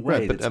common way.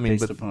 Right, but that's I mean,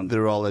 based upon.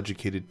 they're all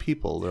educated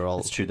people. They're all.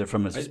 That's true. They're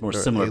from a more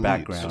they're similar elites.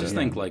 background. I just yeah.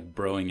 think like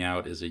broing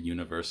out is a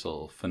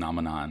universal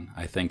phenomenon.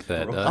 I think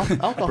that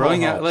Alcohol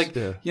broing out, helps, like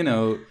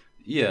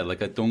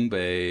like a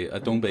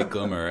Dongbei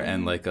Gomer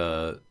and like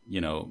a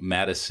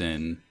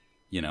Madison,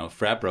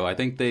 frat bro. I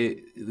think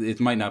it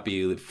might not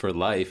be for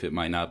life. It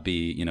might not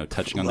be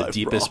touching on the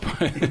deepest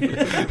part.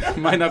 It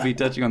might not be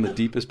touching on the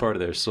deepest part of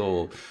their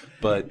soul,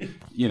 but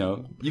you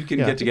can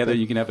get together.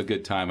 You can have a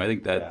good time. I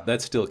think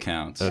that still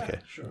counts. Okay.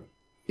 Sure.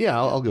 Yeah,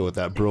 I'll go with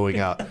that. Broing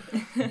out.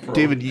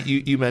 David,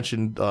 you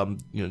mentioned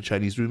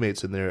Chinese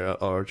roommates and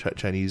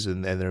Chinese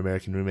and their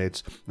American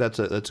roommates. That's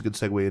a good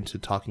segue into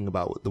talking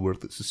about the work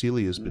that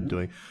Cecilia has been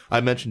doing.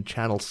 I mentioned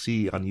Channel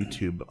C on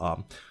YouTube.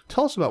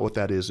 Tell us about what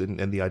that is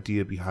and the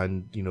idea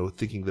behind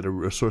thinking that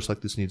a source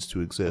like this needs to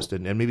exist,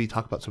 and maybe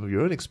talk about some of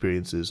your own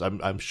experiences.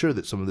 I'm sure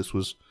that some of this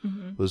was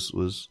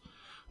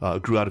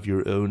grew out of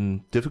your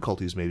own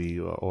difficulties, maybe,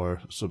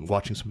 or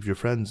watching some of your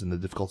friends and the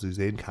difficulties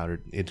they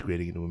encountered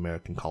integrating into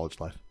American college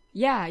life.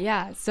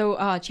 Yeah.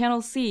 So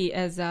Channel C,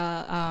 as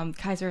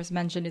Kaiser has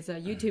mentioned, is a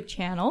YouTube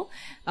channel.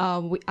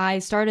 I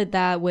started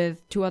that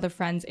with two other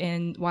friends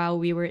while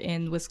we were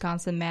in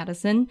Wisconsin,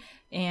 Madison,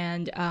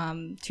 and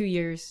 2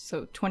 years,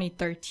 so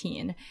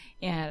 2013,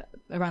 and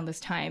around this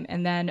time.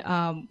 And then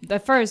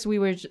at first we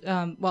were,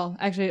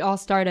 actually it all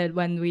started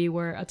when we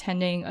were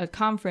attending a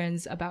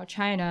conference about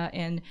China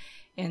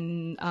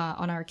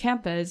on our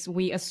campus.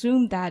 We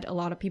assumed that a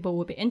lot of people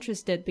would be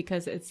interested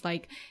because it's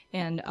like,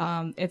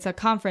 it's a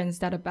conference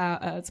that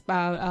it's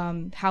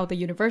about how the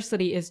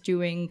university is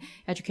doing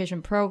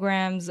education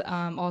programs,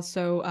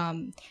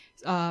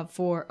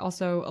 for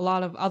also a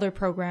lot of other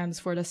programs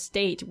for the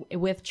state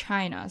with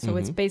China. So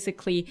it's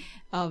basically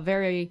a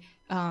very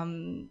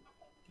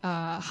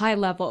high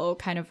level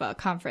kind of a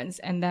conference.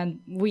 And then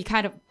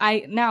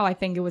I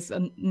think it was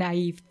a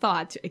naive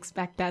thought to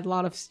expect that a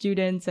lot of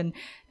students and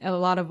a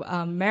lot of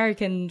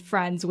American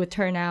friends would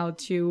turn out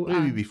to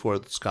maybe before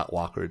the Scott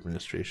Walker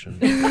administration.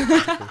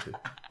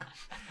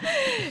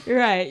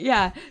 Right,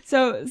 yeah.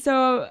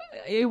 So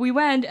we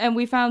went and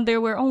we found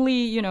there were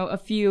only, a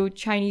few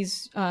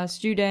Chinese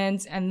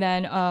students, and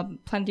then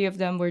plenty of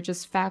them were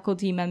just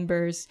faculty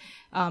members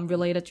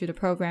related to the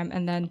program.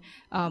 And then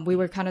we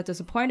were kind of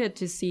disappointed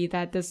to see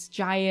that this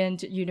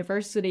giant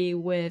university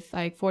with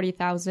like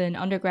 40,000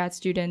 undergrad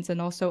students and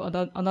also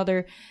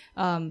another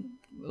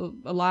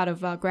a lot of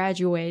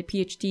graduate,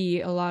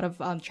 PhD, a lot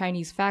of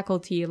Chinese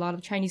faculty, a lot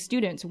of Chinese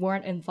students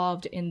weren't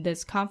involved in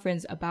this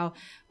conference about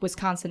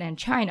Wisconsin and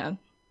China.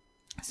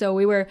 So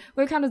we were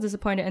kind of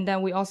disappointed. And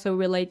then we also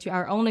relate to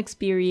our own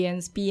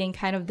experience being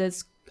kind of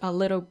this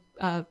little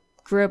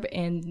group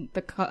in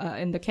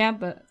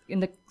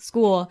the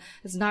school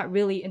is not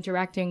really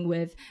interacting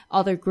with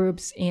other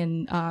groups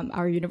in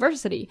our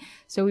university.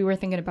 So we were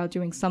thinking about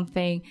doing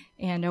something,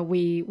 and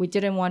we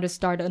didn't want to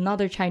start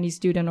another Chinese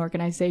student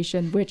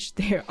organization, which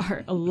there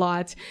are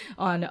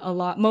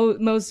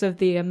most of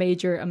the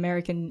major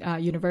American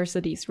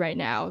universities right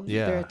now.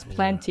 There's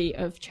plenty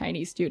of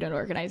Chinese student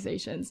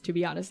organizations, to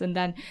be honest. And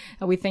then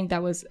we think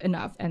that was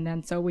enough. And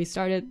then so we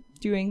started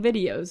doing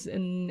videos,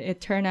 and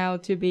it turned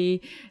out to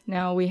be,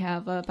 now we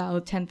have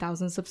about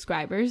 10,000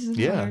 subscribers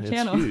on our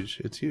channel.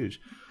 It's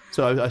huge.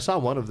 So I saw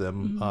one of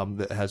them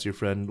that has your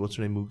friend, what's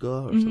her name, Muge?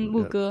 Or something?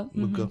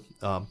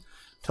 Muge.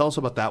 Tell us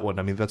about that one.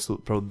 I mean, that's the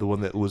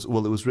one that was, it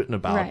was written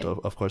about, right,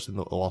 of course, in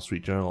the Wall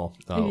Street Journal,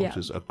 which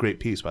is a great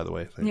piece, by the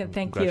way. Thank you.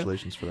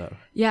 Congratulations for that.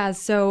 Yeah,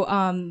 so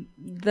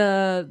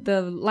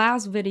the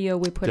last video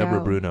we put out...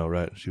 Deborah Bruno,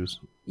 right? She was...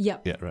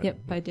 Yep. Yeah, right.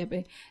 Yep, by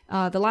Debbie.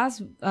 The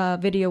last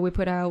video we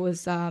put out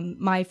was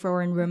my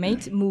foreign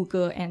roommate,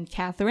 Muge and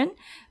Catherine.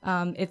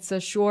 It's a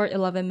short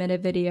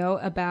 11-minute video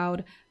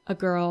about a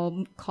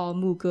girl called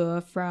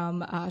Muge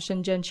from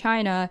Shenzhen,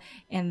 China,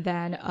 and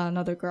then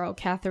another girl,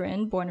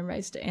 Catherine, born and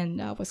raised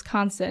in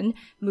Wisconsin,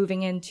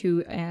 moving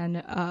into an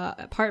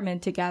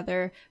apartment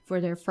together for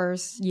their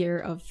first year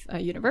of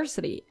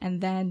university. And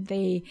then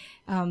they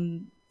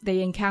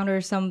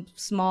encounter some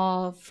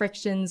small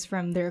frictions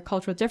from their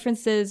cultural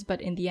differences, but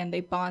in the end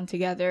they bond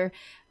together.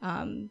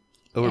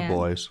 Over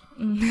boys.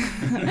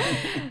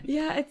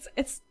 Yeah,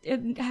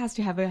 it has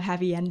to have a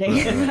happy ending.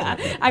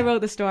 I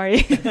wrote the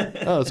story.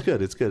 Oh, it's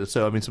good. It's good.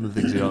 So I mean, some of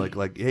the things,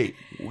 like hey,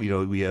 we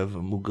have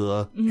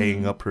Muge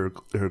hanging up her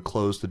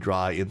clothes to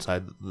dry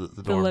inside the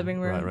dorm, the living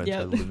room, right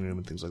inside the living room,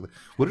 and things like that.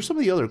 What are some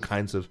of the other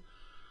kinds of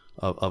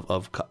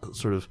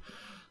sort of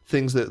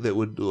things that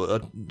would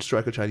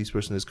strike a Chinese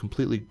person as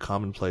completely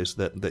commonplace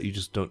that you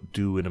just don't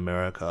do in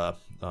America?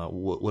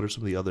 What are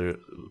some of the other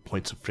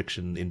points of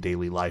friction in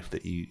daily life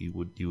that you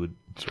would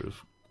sort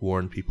of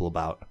warn people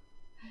about?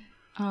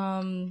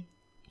 I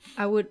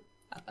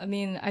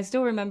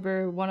still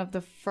remember one of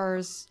the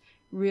first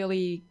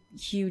really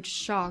huge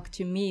shock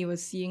to me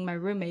was seeing my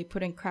roommate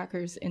putting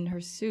crackers in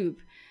her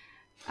soup.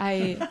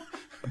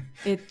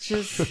 It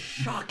just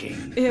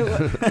shocking.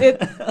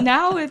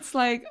 Now it's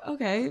like,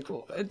 okay,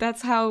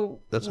 that's how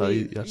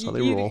they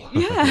roll.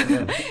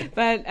 Yeah.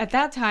 But at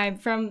that time,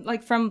 from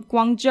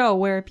Guangzhou,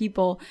 where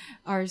people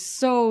are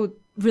so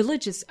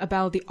religious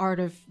about the art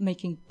of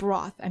making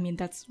broth. I mean,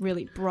 that's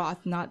really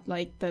broth, not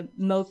like the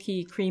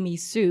milky, creamy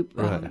soup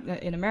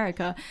in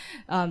America.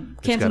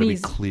 It's got to be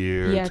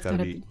clear. Yeah, it's got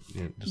to be.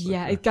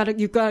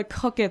 You gotta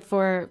cook it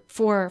for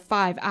 4 or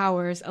 5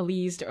 hours at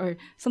least, or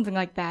something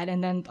like that.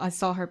 And then I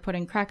saw her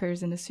putting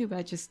crackers in the soup.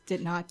 I just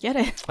did not get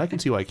it. I can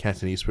see why a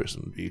Cantonese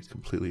person would be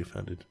completely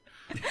offended.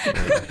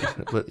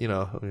 But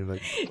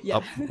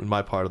up in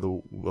my part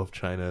of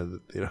China,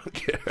 they don't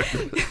care.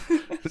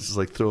 It's just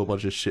like throw a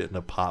bunch of shit in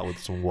a pot with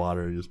some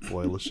water and just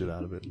boil the shit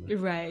out of it.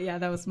 Right, yeah,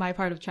 that was my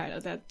part of China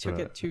that took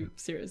it too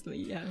seriously.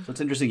 Yeah. So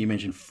it's interesting you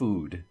mentioned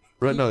food.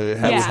 Right, no,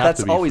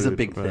 that's always food. a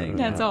big thing.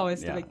 That's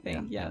always the big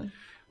thing. Yeah.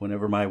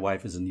 Whenever my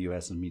wife is in the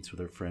U.S. and meets with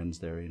her friends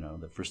there,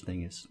 the first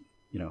thing is,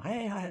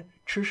 hey,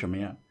 吃什么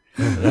呀?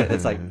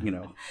 It's like,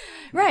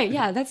 Right,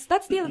 yeah, that's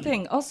the other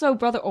thing. Also,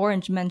 Brother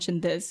Orange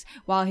mentioned this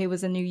while he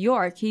was in New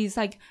York. He's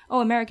like,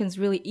 Americans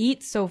really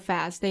eat so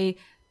fast. They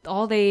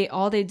all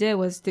they did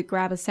was to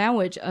grab a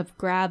sandwich,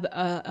 grab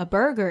a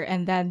burger,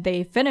 and then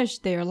they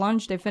finished their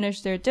lunch, they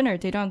finished their dinner.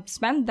 They don't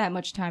spend that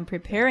much time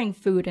preparing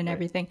food and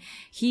everything.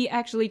 He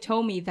actually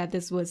told me that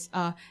this was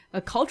a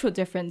cultural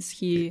difference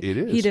he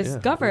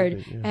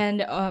discovered,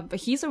 and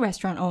he's a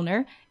restaurant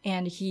owner,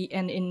 and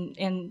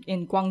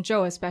in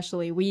Guangzhou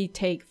especially, we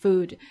take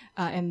food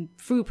and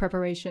food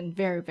preparation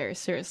very, very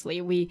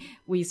seriously.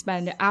 We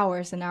spend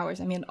hours and hours.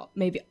 I mean,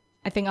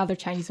 I think other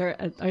Chinese are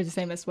the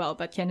same as well,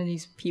 but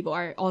Cantonese people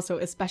are also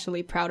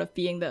especially proud of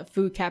being the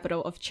food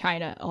capital of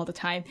China all the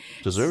time.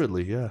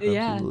 Deservedly, yeah,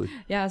 absolutely.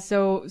 Yeah.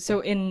 So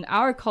in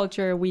our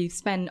culture, we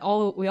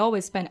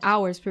always spend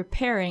hours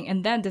preparing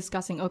and then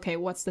discussing, okay,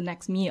 what's the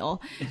next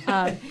meal?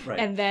 Right.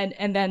 And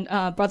then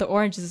Brother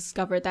Orange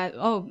discovered that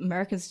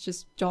Americans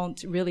just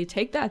don't really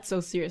take that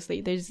so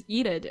seriously. They just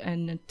eat it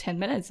in 10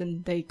 minutes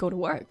and they go to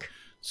work.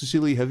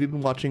 Cecilia, have you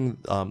been watching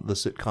the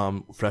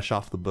sitcom Fresh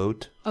Off the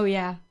Boat? Oh,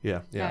 yeah.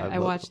 Yeah. I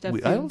watched that.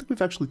 I don't think we've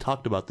actually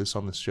talked about this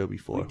on this show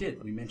before. We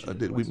did. We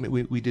mentioned it.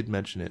 We did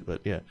mention it,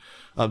 but yeah.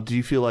 Do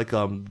you feel like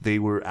they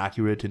were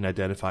accurate in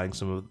identifying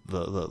some of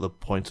the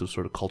points of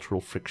sort of cultural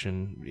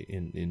friction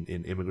in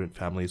immigrant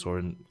families or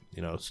in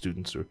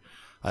students? Or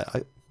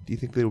do you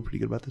think they were pretty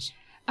good about this?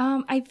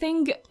 I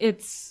think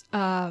it's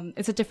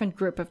a different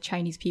group of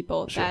Chinese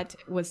people that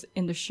was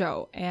in the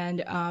show,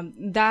 and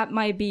that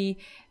might be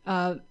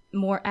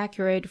more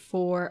accurate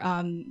for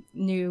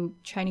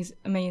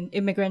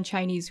immigrant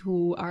Chinese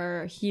who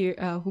are here,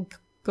 who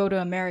go to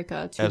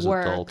America to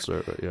work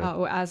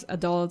as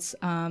adults.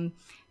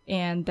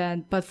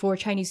 But for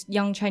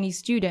young Chinese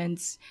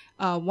students,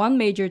 one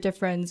major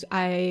difference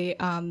I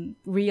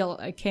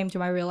came to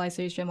my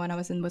realization when I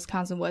was in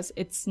Wisconsin was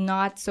it's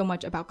not so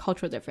much about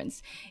cultural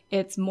difference.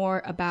 It's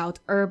more about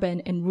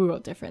urban and rural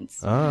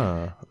difference.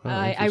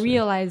 I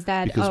realized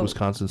that because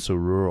Wisconsin's so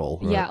rural.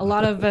 Right? Yeah, a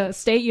lot of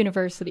state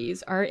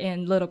universities are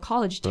in little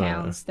college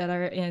towns that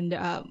are in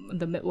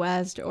the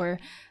Midwest, or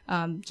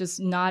just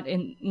not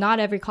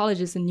every college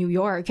is in New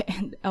York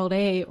and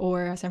LA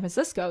or San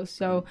Francisco.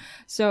 So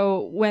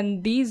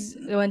when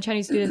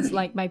Chinese students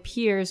like my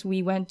peers,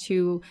 we went to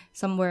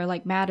somewhere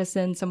like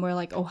Madison, somewhere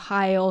like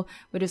Ohio,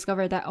 we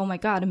discovered that, oh my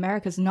God,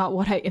 America's not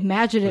what I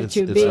imagined it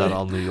to be. It's not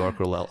all New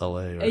York or LA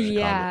or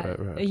Chicago.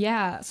 Right.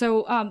 Yeah.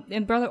 So,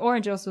 and Brother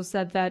Orange also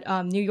said that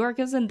New York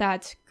isn't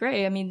that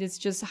great. I mean, it's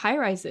just high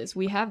rises.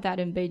 We have that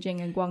in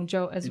Beijing and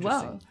Guangzhou as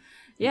well.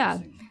 Yeah.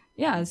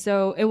 Yeah,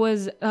 so it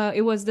was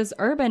this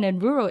urban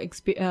and rural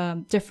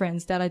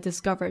difference that I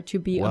discovered to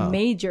be a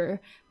major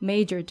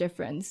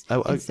difference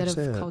instead of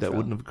cultural. That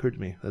wouldn't have occurred to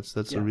me. That's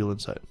a real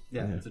insight.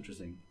 Yeah, that's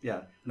interesting.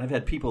 Yeah, and I've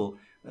had people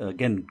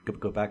again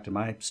go back to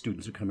my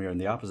students who come here in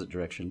the opposite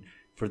direction.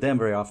 For them,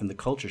 very often the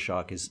culture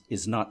shock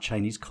is not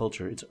Chinese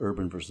culture; it's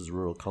urban versus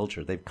rural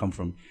culture. They've come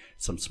from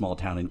some small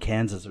town in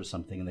Kansas or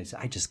something, and they say,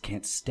 "I just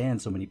can't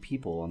stand so many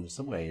people on the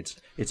subway.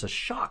 It's a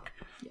shock."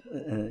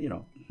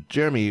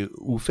 Jeremy,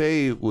 Wu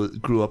Fei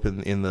grew up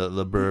in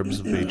the burbs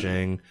of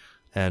Beijing,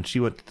 and she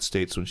went to the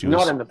States when she was...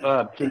 Not in the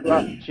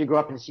burbs. She grew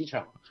up in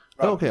Xicheng.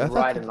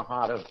 Right in the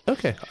heart of...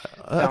 Okay.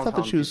 I thought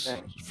that she was...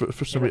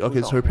 For some reason...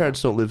 Okay, so her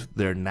parents don't live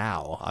there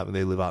now. I mean,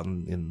 they live out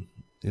in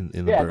the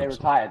burbs. Yeah, they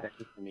retired.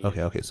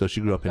 Okay. So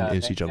she grew up in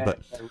Xicheng.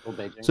 But,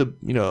 so,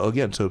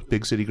 again, so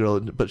big city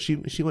girl, but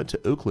she went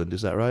to Oakland,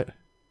 is that right?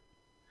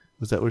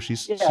 Was that where she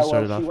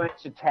started off? She went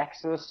to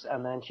Texas,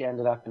 and then she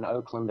ended up in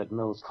Oakland at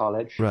Mills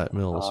College. Right,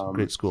 Mills,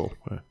 great school,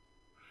 right.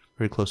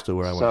 Very close to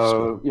where I went to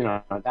school.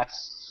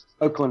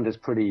 So Oakland is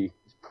pretty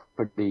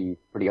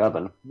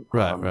urban.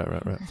 Right.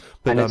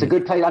 But, and it's a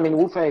good place. I mean,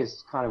 Wu Fei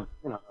is kind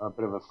of a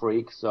bit of a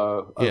freak,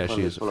 so Oakland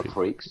she is full of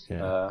freaks.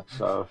 Yeah.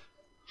 So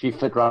she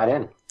fit right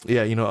in.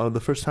 Yeah,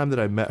 the first time that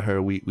I met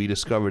her, we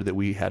discovered that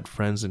we had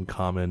friends in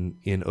common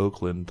in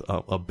Oakland,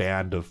 a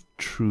band of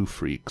true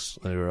freaks.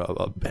 They were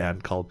a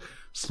band called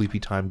Sleepy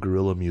Time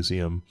Gorilla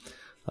Museum.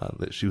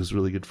 That she was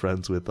really good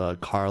friends with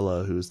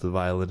Carla, who's the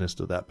violinist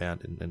of that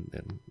band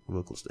and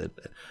vocalist.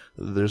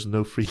 There's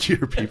no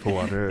freakier people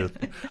on earth.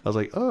 I was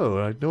like, oh,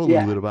 I know a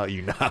little bit about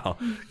you now.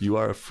 You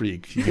are a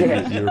freak.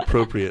 You're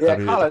appropriate. Yeah, I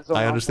mean,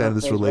 I understand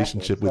this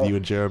relationship with you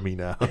and Jeremy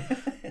now.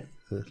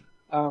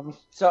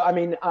 So, I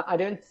mean, I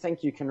don't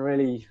think you can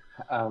really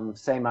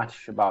say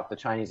much about the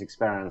Chinese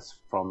experience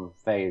from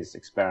Fei's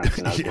experience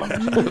in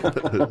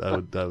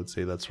Oakland. I would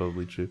say that's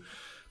probably true.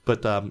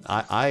 But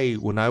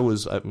when I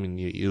was, I mean,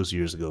 it was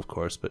years ago, of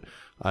course, but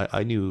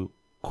I knew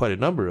quite a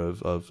number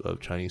of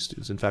Chinese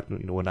students. In fact,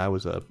 when I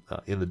was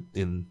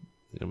in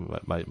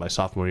my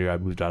sophomore year, I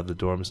moved out of the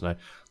dorms and I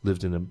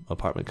lived in an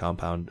apartment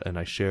compound, and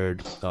I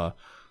shared an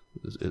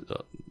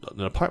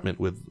apartment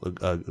with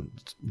a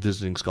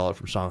visiting scholar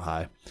from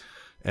Shanghai.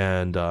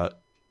 And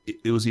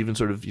it was even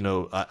sort of,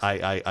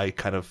 I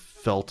kind of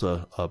felt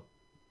a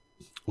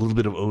little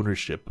bit of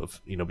ownership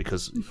of,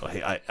 because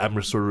hey,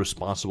 I'm sort of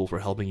responsible for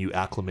helping you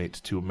acclimate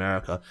to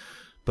America.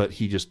 But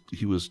he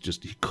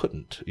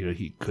couldn't,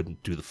 he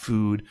couldn't do the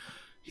food.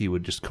 He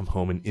would just come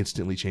home and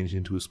instantly change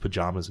into his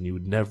pajamas, and you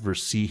would never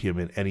see him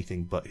in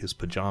anything but his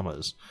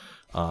pajamas.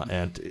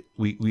 And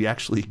we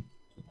actually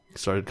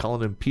started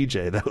calling him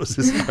PJ. That was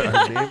his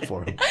name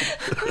for him.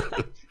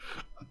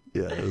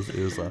 Yeah, it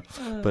was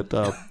but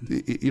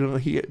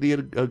he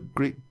had a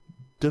great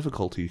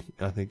difficulty,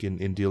 I think,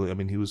 in dealing. I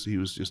mean,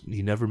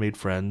 he never made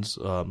friends.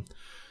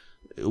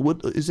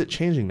 What is it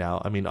changing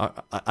now? I mean,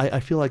 I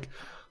feel like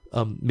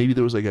maybe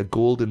there was like a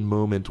golden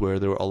moment where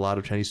there were a lot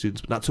of Chinese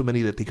students, but not so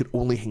many that they could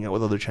only hang out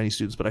with other Chinese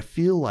students. But I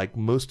feel like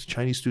most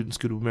Chinese students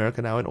go to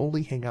America now and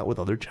only hang out with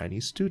other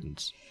Chinese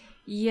students.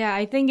 Yeah,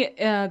 I think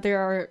there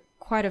are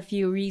quite a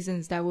few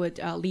reasons that would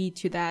lead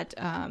to that.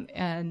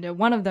 And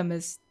one of them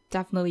is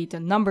definitely the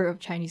number of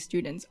Chinese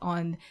students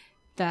on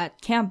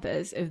that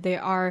campus. If they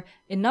are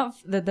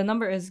enough, the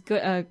number is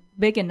good,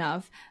 big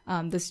enough,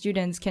 the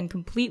students can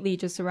completely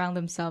just surround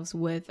themselves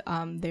with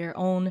their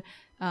own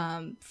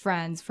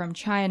friends from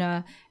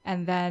China,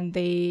 and then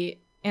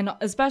and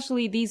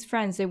especially these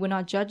friends, they will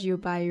not judge you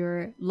by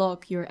your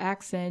look, your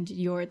accent,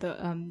 your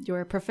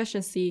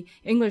proficiency,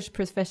 English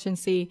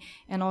proficiency,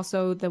 and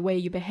also the way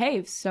you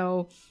behave.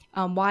 So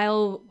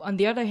while on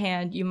the other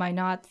hand, you might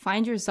not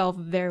find yourself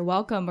very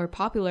welcome or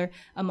popular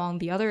among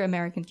the other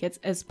American kids,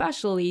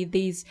 especially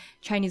these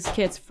Chinese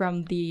kids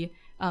from the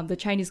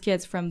Chinese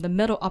kids from the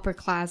middle upper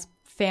class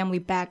family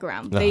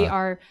background. They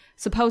are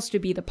supposed to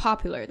be the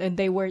popular, and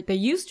they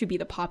used to be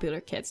the popular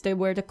kids. They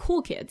were the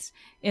cool kids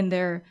in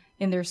their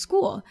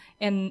school.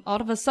 And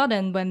all of a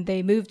sudden, when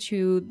they moved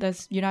to the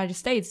United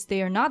States,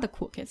 they are not the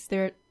cool kids.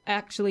 They're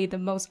actually the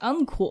most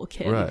uncool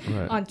kid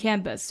on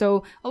campus.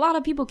 So a lot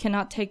of people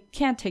can't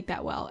take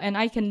that well. And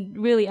I can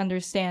really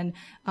understand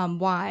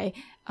why.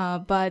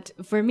 But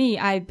for me,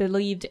 I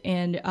believed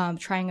in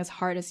trying as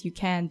hard as you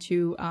can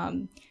to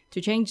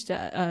change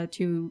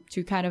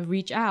to kind of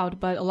reach out.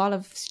 But a lot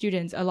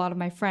of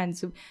my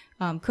friends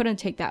couldn't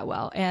take that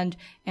well. And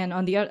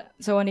on the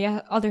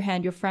other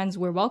hand, your friends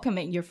were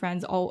welcoming. Your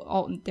friends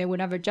they would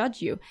never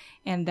judge you.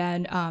 And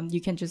then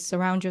you can just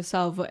surround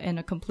yourself in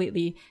a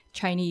completely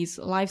Chinese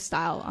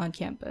lifestyle on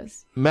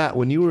campus. Matt,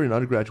 when you were an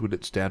undergraduate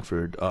at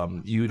Stanford,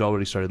 you'd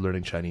already started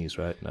learning Chinese,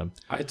 right?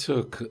 I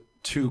took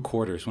 2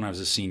 quarters when I was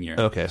a senior.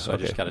 Okay, so I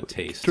just got a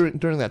taste.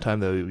 During that time,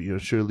 though,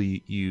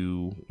 surely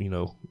you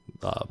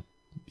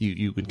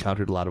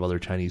encountered a lot of other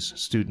Chinese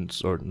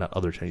students, or not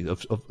other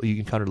Chinese. You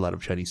encountered a lot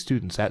of Chinese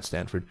students at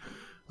Stanford.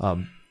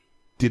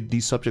 Did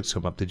these subjects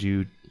come up? Did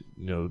you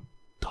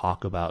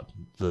talk about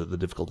the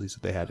difficulties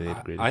that they had in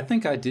integrating? I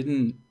think I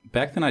didn't.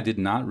 Back then, I did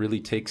not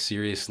really take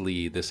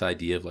seriously this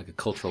idea of like a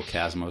cultural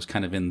chasm. I was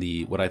kind of in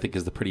what I think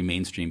is the pretty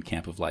mainstream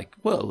camp of like,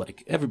 well,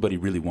 like everybody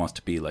really wants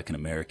to be like an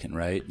American,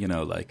 right?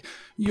 Like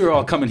you're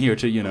all coming here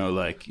to,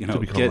 to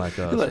become like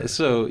us.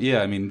 So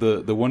yeah, I mean,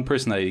 the one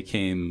person I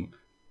became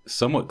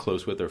somewhat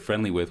close with or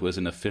friendly with was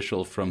an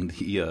official from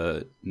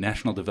the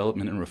National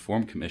Development and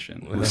Reform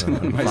Commission. It was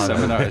one of my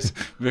seminars.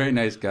 Very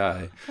nice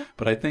guy.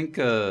 But I think,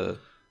 I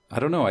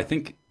don't know, I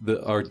think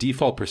our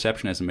default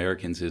perception as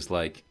Americans is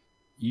like,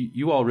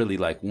 you all really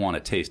like want a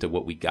taste of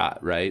what we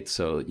got, right?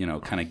 So,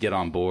 kind of get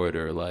on board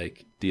or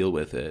like deal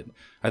with it.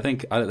 I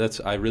think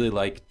I really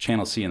like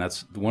Channel C, and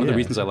that's one of the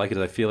reasons I like it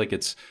is I feel like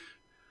it's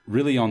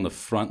really on the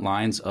front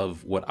lines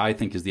of what I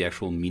think is the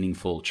actual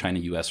meaningful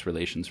China-U.S.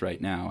 relations right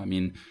now. I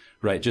mean,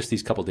 right, just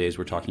these couple of days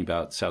we're talking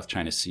about South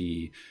China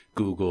Sea,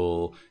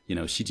 Google,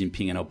 Xi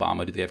Jinping and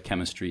Obama, do they have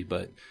chemistry?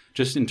 But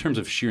just in terms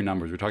of sheer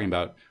numbers, we're talking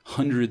about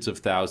hundreds of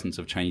thousands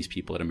of Chinese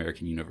people at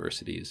American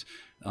universities.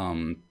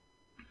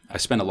 I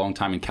spent a long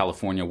time in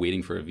California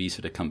waiting for a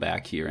visa to come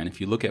back here. And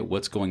if you look at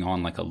what's going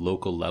on like a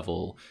local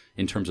level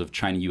in terms of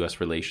China-U.S.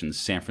 relations,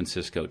 San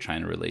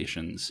Francisco-China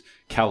relations,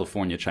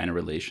 California-China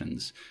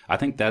relations, I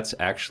think that's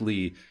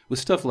actually, with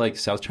stuff like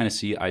South China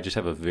Sea, I just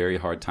have a very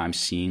hard time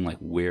seeing like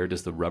where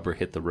does the rubber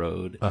hit the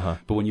road.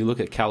 But when you look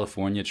at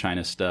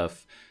California-China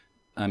stuff,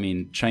 I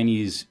mean,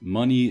 Chinese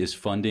money is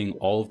funding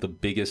all of the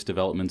biggest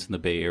developments in the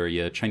Bay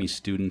Area. Chinese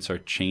students are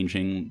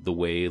changing the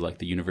way like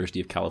the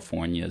University of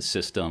California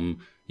system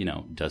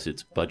does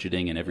its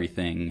budgeting and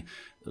everything,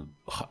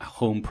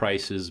 home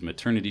prices,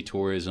 maternity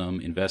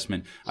tourism,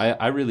 investment.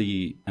 I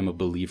really am a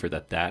believer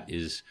that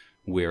is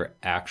where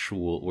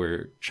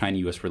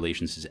China-U.S.,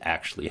 relations is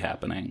actually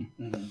happening.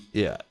 Mm-hmm.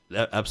 Yeah,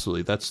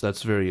 absolutely.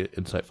 That's very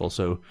insightful.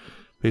 So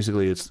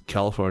basically it's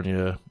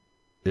California,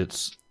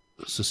 it's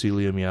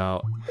Cecilia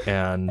Meow,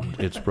 and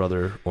its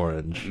brother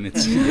Orange. And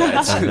that's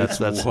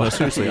no,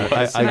 seriously.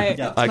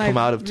 I come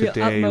out of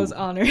today. Utmost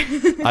honor.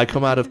 I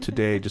come out of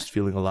today just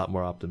feeling a lot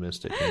more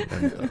optimistic,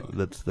 and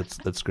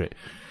that's great.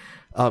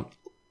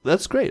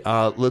 That's great.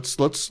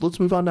 Let's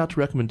move on now to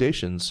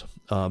recommendations.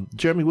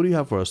 Jeremy, what do you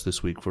have for us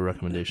this week for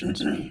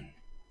recommendations?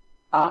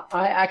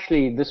 I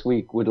actually this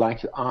week would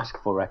like to ask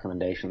for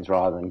recommendations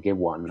rather than give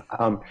one.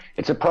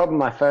 It's a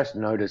problem I first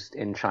noticed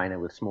in China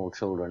with small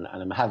children,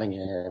 and I'm having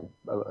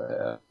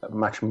a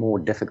much more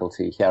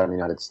difficulty here in the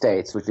United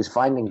States, which is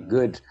finding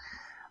good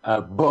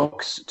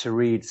books to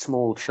read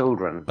small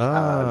children,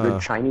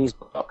 good Chinese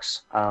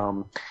books.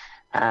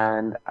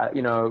 And a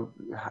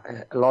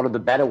lot of the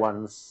better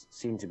ones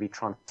seem to be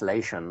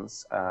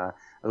translations.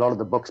 A lot of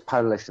the books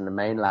published in the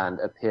mainland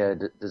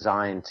appear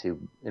designed to,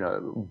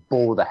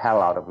 bore the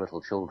hell out of little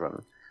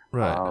children.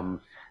 Right.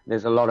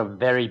 there's a lot of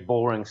very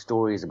boring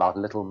stories about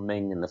Little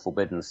Ming in the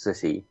Forbidden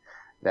City.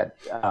 That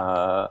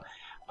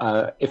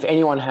if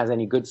anyone has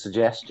any good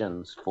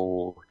suggestions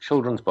for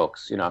children's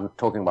books, I'm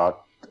talking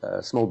about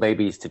small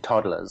babies to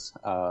toddlers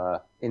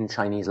in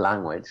Chinese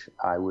language,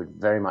 I would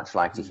very much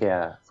like to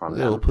hear from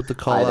them. We'll put the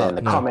call either out in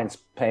the comments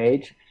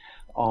page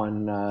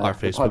on our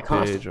the Facebook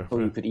podcast, page,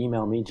 or you could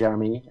email me,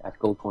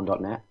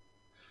 jeremy@goldcorn.net.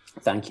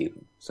 Thank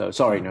you. So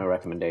sorry, no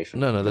recommendation.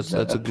 No, that's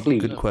a plea.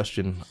 good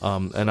question.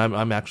 And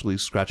I'm actually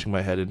scratching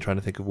my head and trying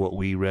to think of what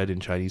we read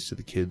in Chinese to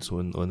the kids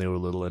when they were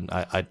little, and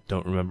I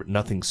don't remember.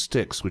 Nothing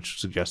sticks,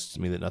 which suggests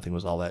to me that nothing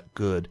was all that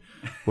good.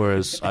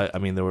 Whereas I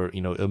mean, there were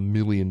a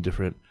million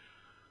different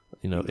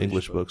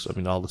English books. I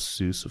mean, all the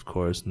Seuss, of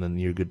course, and then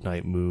Your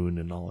Goodnight Moon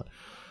and all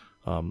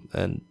that.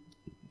 And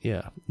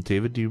yeah,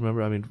 David, do you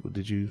remember? I mean,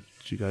 did you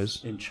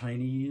guys in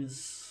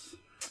Chinese?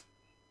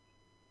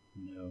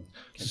 No.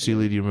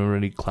 Cecilia, do you remember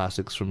any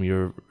classics from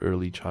your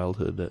early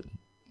childhood that?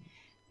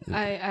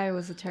 I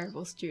was a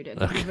terrible student.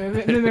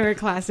 Remember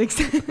classics.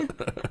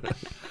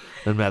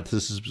 And Matt,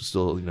 this is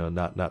still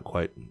not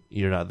quite.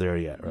 You're not there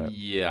yet, right?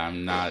 Yeah,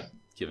 I'm not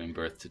giving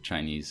birth to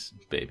Chinese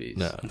babies.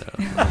 No.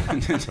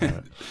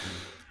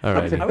 All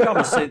right. I would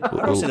almost say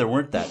there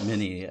weren't that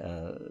many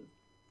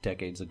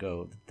decades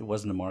ago. There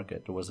wasn't a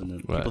market. There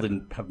wasn't. People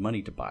didn't have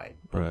money to buy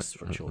books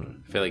for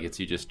children. I feel like you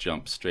just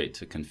jump straight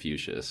to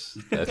Confucius.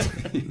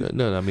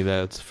 No, I mean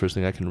that's the first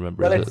thing I can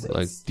remember. Well,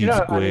 like Deep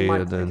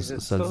Square and then it's Sun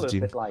still a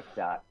Tzu. bit like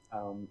that.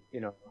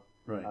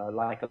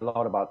 Like a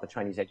lot about the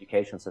Chinese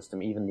education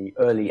system, even the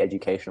early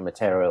educational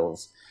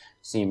materials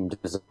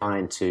seemed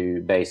designed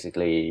to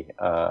basically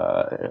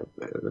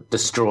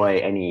destroy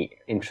any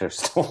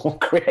interest or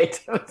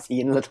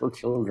creativity in little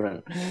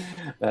children.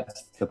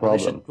 That's the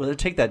problem. Well, they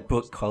take that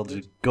book called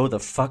 "Go the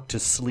Fuck to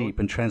Sleep"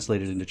 and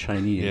translate it into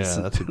Chinese.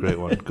 Yeah, that's a great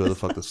one. Go the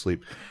fuck to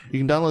sleep. You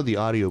can download the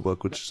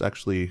audiobook, which is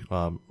actually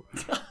no,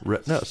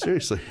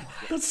 seriously.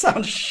 That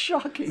sounds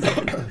shocking.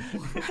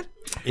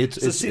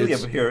 Cecilia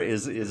here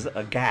is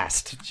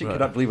aghast. She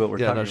cannot believe what we're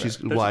talking about. Yeah, no,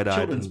 she's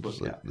wide-eyed.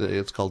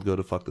 It's called "Go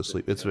to Fuck to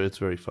Sleep." It's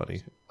very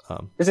funny.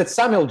 Is it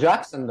Samuel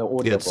Jackson, the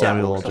audio? Yeah, it's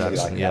Samuel L.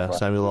 Jackson. Like that, right?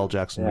 Samuel L.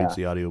 Jackson reads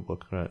the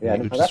audiobook. Right. Yeah,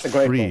 which that's is a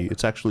great free. book.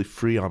 It's actually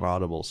free on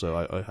Audible,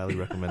 so I highly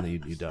recommend that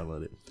you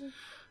download it.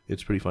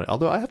 It's pretty funny.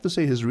 Although I have to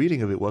say his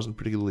reading of it wasn't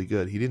particularly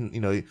good. He didn't,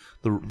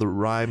 the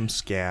rhyme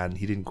scan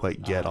he didn't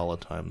quite get all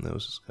the time. There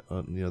was,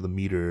 the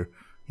meter,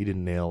 he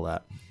didn't nail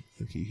that.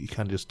 He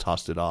kind of just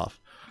tossed it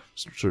off,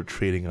 sort of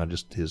trading on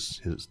just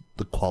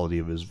the quality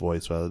of his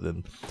voice rather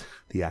than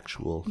the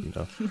actual,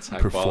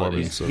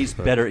 performance. He's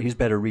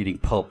better reading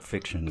pulp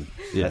fiction.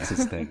 Yeah. That's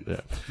his thing.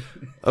 Yeah.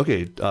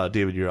 Okay,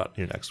 David, you're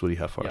next. What do you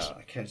have for us?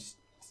 I can't.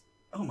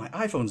 Oh, my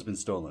iPhone's been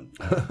stolen.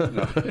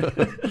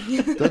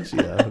 Don't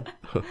you?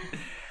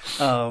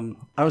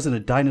 I was in a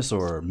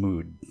dinosaur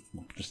mood.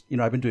 Just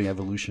I've been doing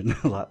evolution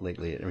a lot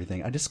lately and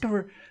everything. I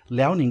discover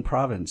Liaoning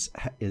province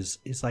is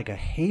like a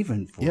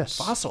haven for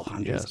fossil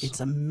hunters. Yes. It's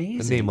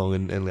amazing. Nemong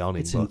and Liaoning.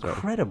 It's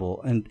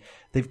incredible, and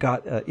they've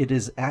got it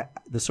is at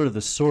the sort of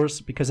the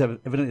source, because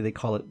evidently they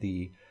call it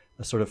the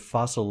sort of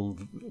fossil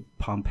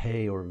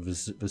Pompeii or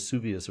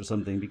Vesuvius or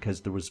something,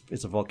 because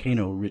it's a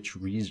volcano-rich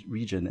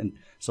region, and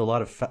so a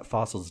lot of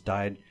fossils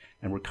died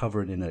and were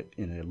covered in a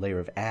layer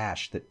of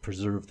ash that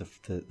preserved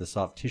the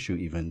soft tissue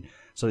even.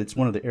 So it's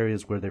one of the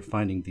areas where they're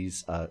finding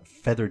these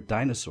feathered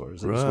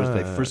dinosaurs. And so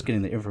they're first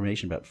getting the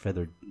information about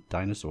feathered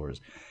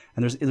dinosaurs.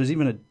 And there's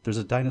even a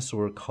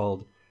dinosaur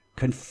called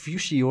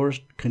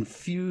Confuciornis.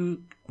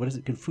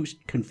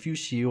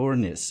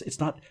 It's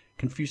not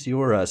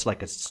Confuciorus like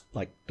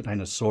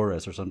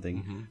Dinosaurus or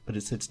something, but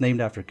it's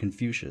named after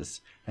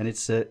Confucius. And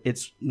it's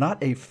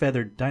not a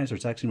feathered dinosaur.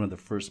 It's actually one of the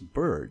first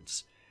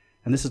birds.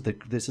 And this is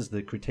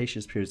the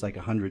Cretaceous period. It's like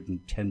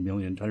 110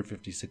 million,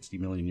 150, 60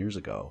 million years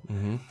ago.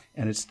 Mm-hmm.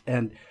 And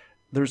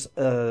there's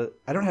I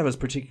don't have a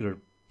particular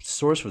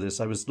source for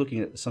this. I was looking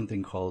at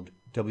something called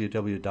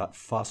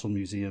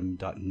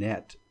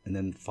www.fossilmuseum.net and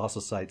then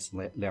fossil sites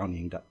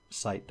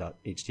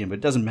liaoning.site.htm, but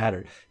it doesn't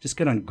matter. Just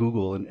get on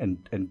Google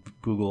and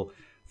Google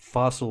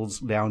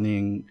fossils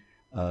Liaoning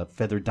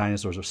feathered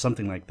dinosaurs or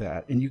something like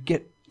that, and you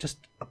get just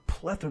a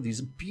plethora of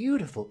these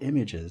beautiful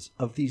images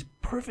of these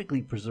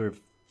perfectly preserved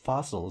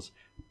fossils,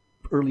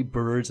 early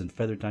birds and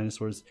feathered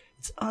dinosaurs.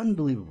 It's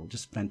unbelievable,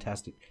 just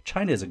fantastic.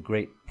 China is a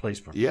great place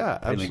for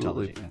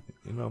absolutely.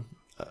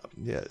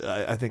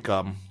 I think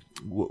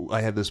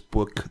I had this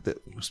book that,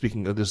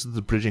 speaking of this, is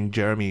the Bridging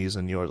Jeremy's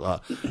and yours.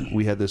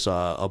 We had this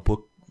a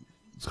book.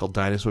 It's called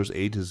Dinosaurs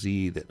A to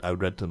Z that I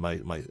read to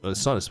my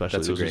son especially.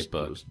 That's a great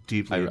book.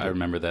 I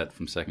remember that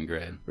from second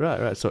grade.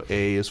 Right. So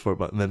A is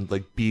for, and then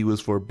like B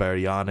was for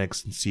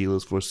baryonyx and C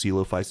was for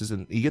coelophysis,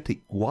 and you get to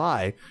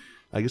Y.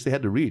 I guess they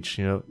had to reach,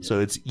 So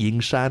it's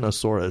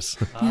Yingshanosaurus.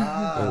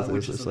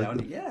 Which is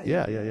like yeah,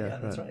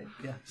 that's right.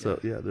 Yeah. So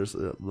there's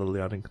a little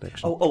Liaoning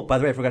connection. Oh, by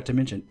the way, I forgot to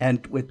mention,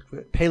 and with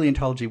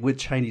paleontology with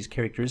Chinese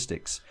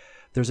characteristics,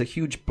 there's a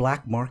huge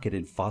black market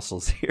in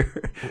fossils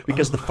here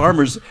because the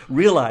farmers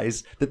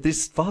realize that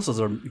these fossils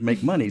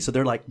make money. So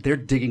they're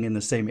digging in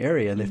the same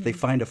area. And if they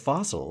find a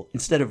fossil,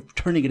 instead of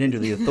turning it into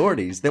the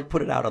authorities, they'll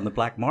put it out on the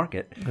black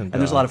market. And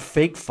there's a lot of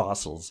fake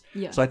fossils.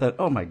 Yeah. So I thought,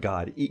 oh my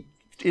God,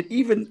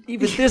 even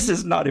this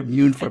is not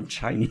immune from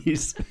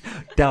Chinese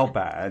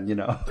Daoban,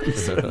 No.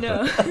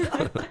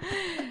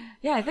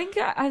 Yeah, I think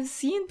I've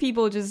seen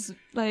people just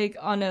like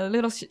on a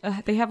little.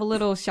 They have a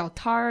little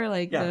xiaotar,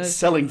 like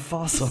selling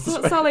fossils,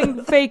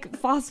 selling fake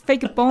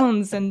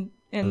bones and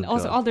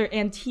also other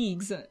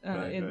antiques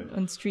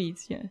on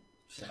streets. Yeah.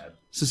 Sad.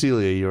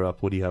 Cecilia, you're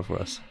up. What do you have for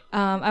us?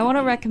 I want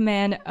to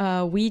recommend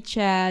a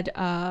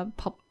WeChat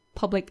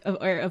public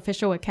or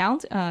official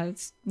account.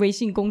 It's 微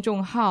信公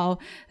众号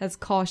that's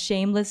called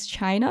Shameless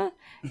China.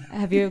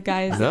 Have you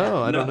guys?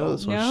 No, I don't know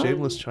this one. No?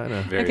 Shameless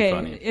China. Very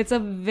funny. It's a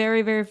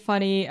very, very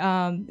funny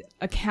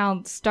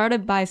account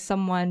started by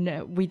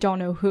someone we don't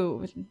know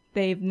who.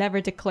 They've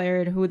never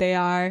declared who they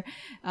are.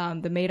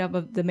 The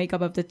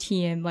makeup of the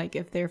team, like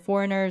if they're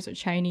foreigners or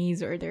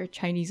Chinese or they're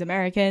Chinese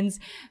Americans,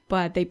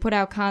 but they put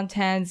out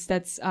contents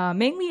that's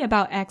mainly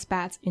about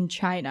expats in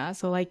China.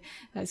 So like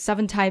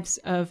 7 types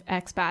of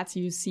expats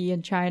you see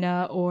in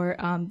China, or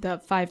the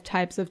 5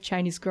 types of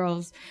Chinese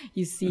girls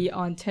you see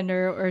on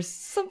Tinder, or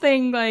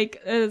something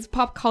like it's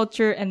pop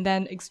culture and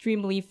then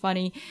extremely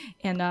funny,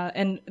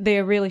 and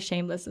they're really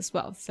shameless as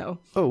well. So.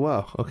 Oh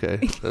wow, okay.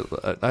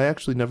 I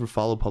actually never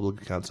follow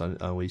public accounts on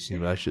Weixin,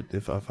 but I should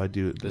if I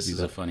do. This is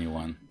a funny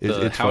one.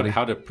 It's how funny.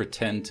 how to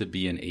pretend to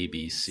be an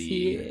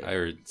ABC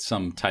or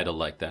some title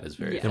like that is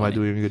very. Am funny. I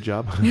doing a good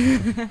job?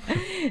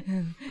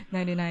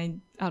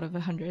 99 out of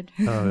 100.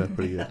 Oh, yeah,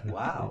 pretty good.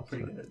 Wow,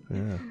 pretty good.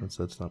 Yeah,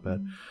 that's not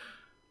bad.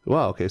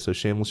 Wow. Okay, so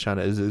Shameless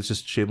China it's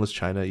just Shameless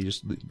China. You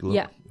just look,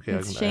 Yeah, okay,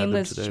 it's I can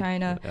Shameless add them today.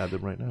 China. Add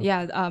them right now.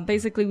 Yeah,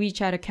 basically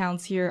WeChat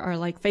accounts here are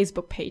like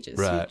Facebook pages.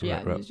 Right,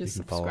 Yeah, right. you just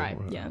You can follow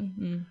subscribe. them,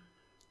 Yeah. right.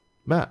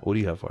 Matt, what do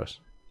you have for us?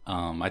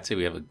 I'd say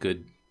we have a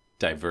good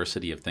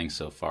diversity of things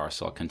so far,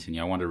 so I'll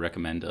continue. I want to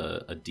recommend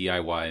a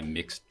DIY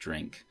mixed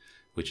drink,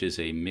 which is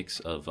a mix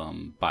of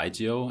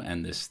baijiu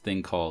and this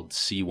thing called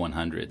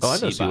C100. Oh, I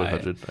know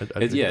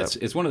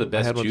C100. It's one of the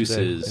best had one today,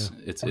 juices.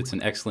 yeah. It's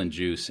an excellent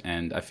juice,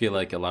 and I feel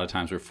like a lot of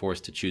times we're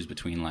forced to choose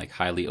between like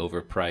highly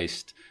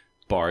overpriced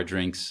bar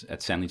drinks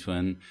at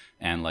Sanlitun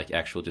and like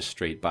actual just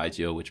straight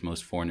baijiu, which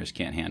most foreigners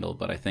can't handle.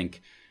 But I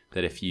think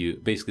that if you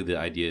basically the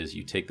idea is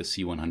you take the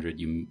C100,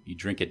 you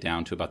drink it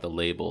down to about the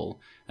label,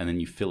 and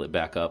then you fill it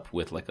back up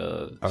with like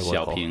a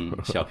Xiaoping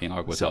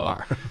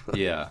Arguito.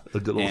 Yeah, A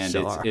good old and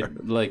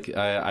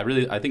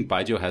I think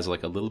baijiu has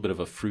like a little bit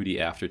of a fruity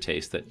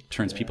aftertaste that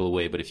turns people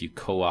away. But if you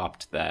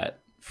co-opt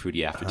that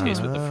fruity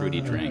aftertaste with the fruity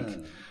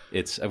drink,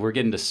 we're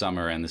getting to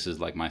summer, and this is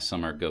like my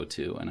summer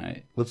go-to.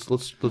 And Let's do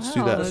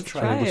that. let's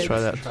try Let's it. try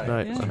that Let's try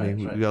tonight. it. I mean,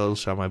 we got a little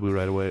Shamaibu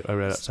right away.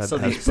 Right outside So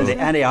the house. the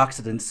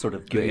antioxidants sort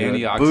of give The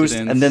you a antioxidants- boost,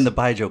 and then the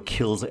baijiu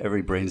kills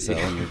every brain cell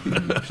in your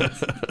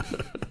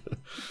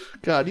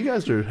God, you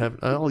guys are having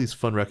all these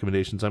fun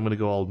recommendations. I'm going to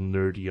go all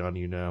nerdy on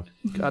you now.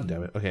 God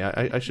damn it. Okay,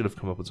 I should have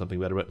come up with something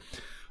better, but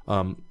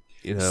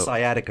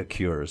sciatica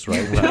cures,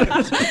 right?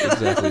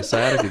 exactly.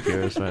 Sciatica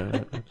cures.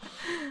 Right.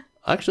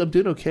 Actually, I'm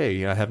doing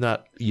okay. I have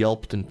not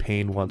yelped in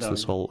pain once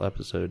this whole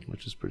episode,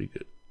 which is pretty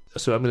good.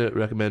 So I'm going to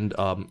recommend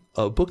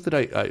a book that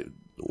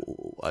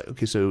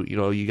okay, so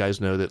you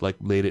guys know that like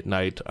late at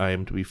night I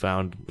am to be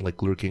found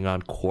like lurking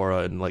on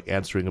Quora and like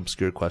answering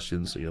obscure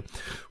questions.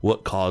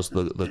 What caused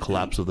the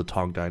collapse of the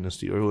Tang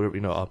Dynasty or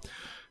whatever.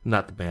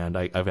 Not the band.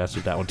 I've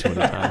answered that one too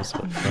many times.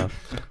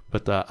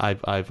 But I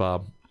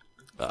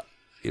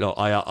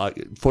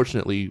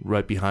fortunately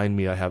right behind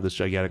me I have this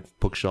gigantic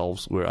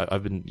bookshelves where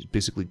I've been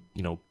basically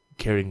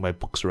carrying my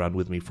books around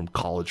with me from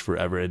college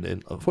forever, and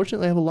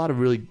unfortunately I have a lot of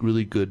really,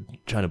 really good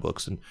China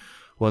books, and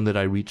one that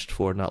I reached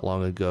for not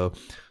long ago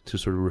to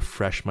sort of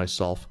refresh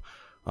myself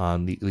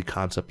on the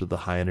concept of the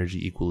high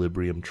energy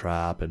equilibrium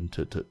trap, and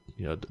to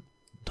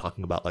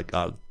talking about like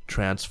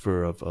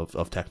transfer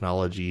of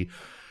technology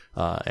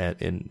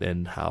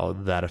and how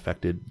that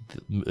affected,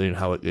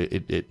 how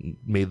it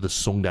made the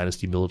Song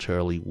Dynasty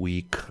militarily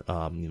weak,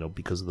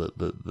 because of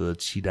the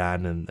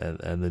Qidan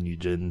and the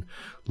Nujin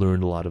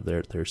learned a lot of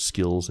their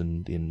skills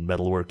in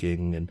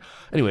metalworking. And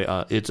anyway,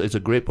 it's a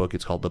great book.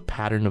 It's called The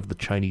Pattern of the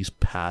Chinese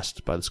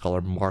Past by the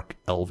scholar Mark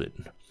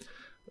Elvin.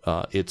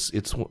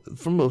 It's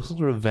from a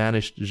sort of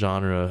vanished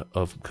genre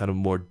of kind of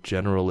more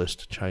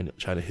generalist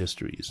China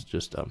histories,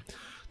 just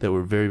that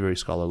were very, very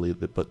scholarly,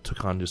 but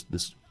took on just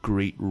this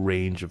great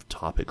range of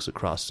topics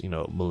across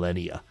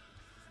millennia.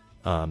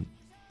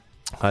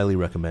 Highly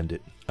recommend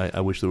it.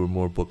 I wish there were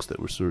more books that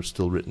were sort of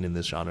still written in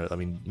this genre. I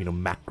mean,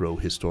 macro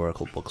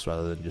historical books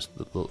rather than just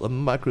the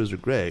micros are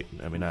great.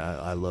 I mean,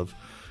 I love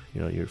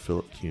your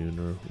Philip Kuhn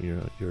or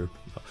your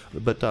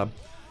but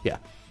yeah.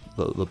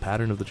 The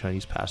Pattern of the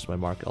Chinese Past by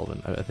Mark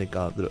Elvin. I think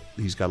that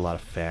he's got a lot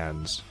of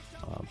fans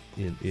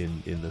in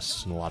the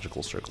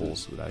sinological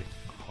circles that I.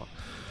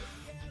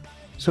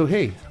 So,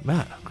 hey,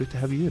 Matt, great to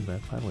have you in, man,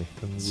 finally.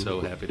 And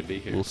So happy to be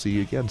here. We'll see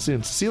you again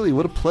soon. Cecilia,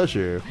 what a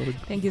pleasure.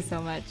 Thank you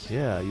so much.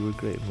 Yeah, you were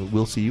great.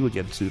 We'll see you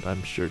again soon,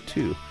 I'm sure,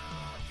 too.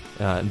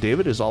 And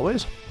David, as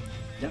always.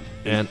 Yeah.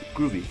 And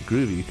groovy.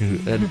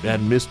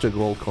 and Mr.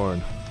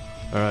 Goldcorn.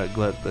 All right,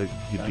 glad that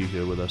you'd be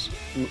here with us.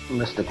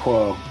 Mr.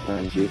 Quo,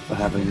 thank you for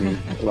having me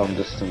long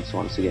distance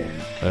once again.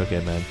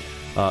 Okay, man.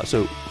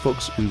 So,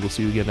 folks, we will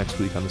see you again next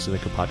week on the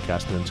Sinica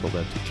podcast, and until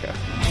then, take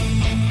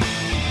care.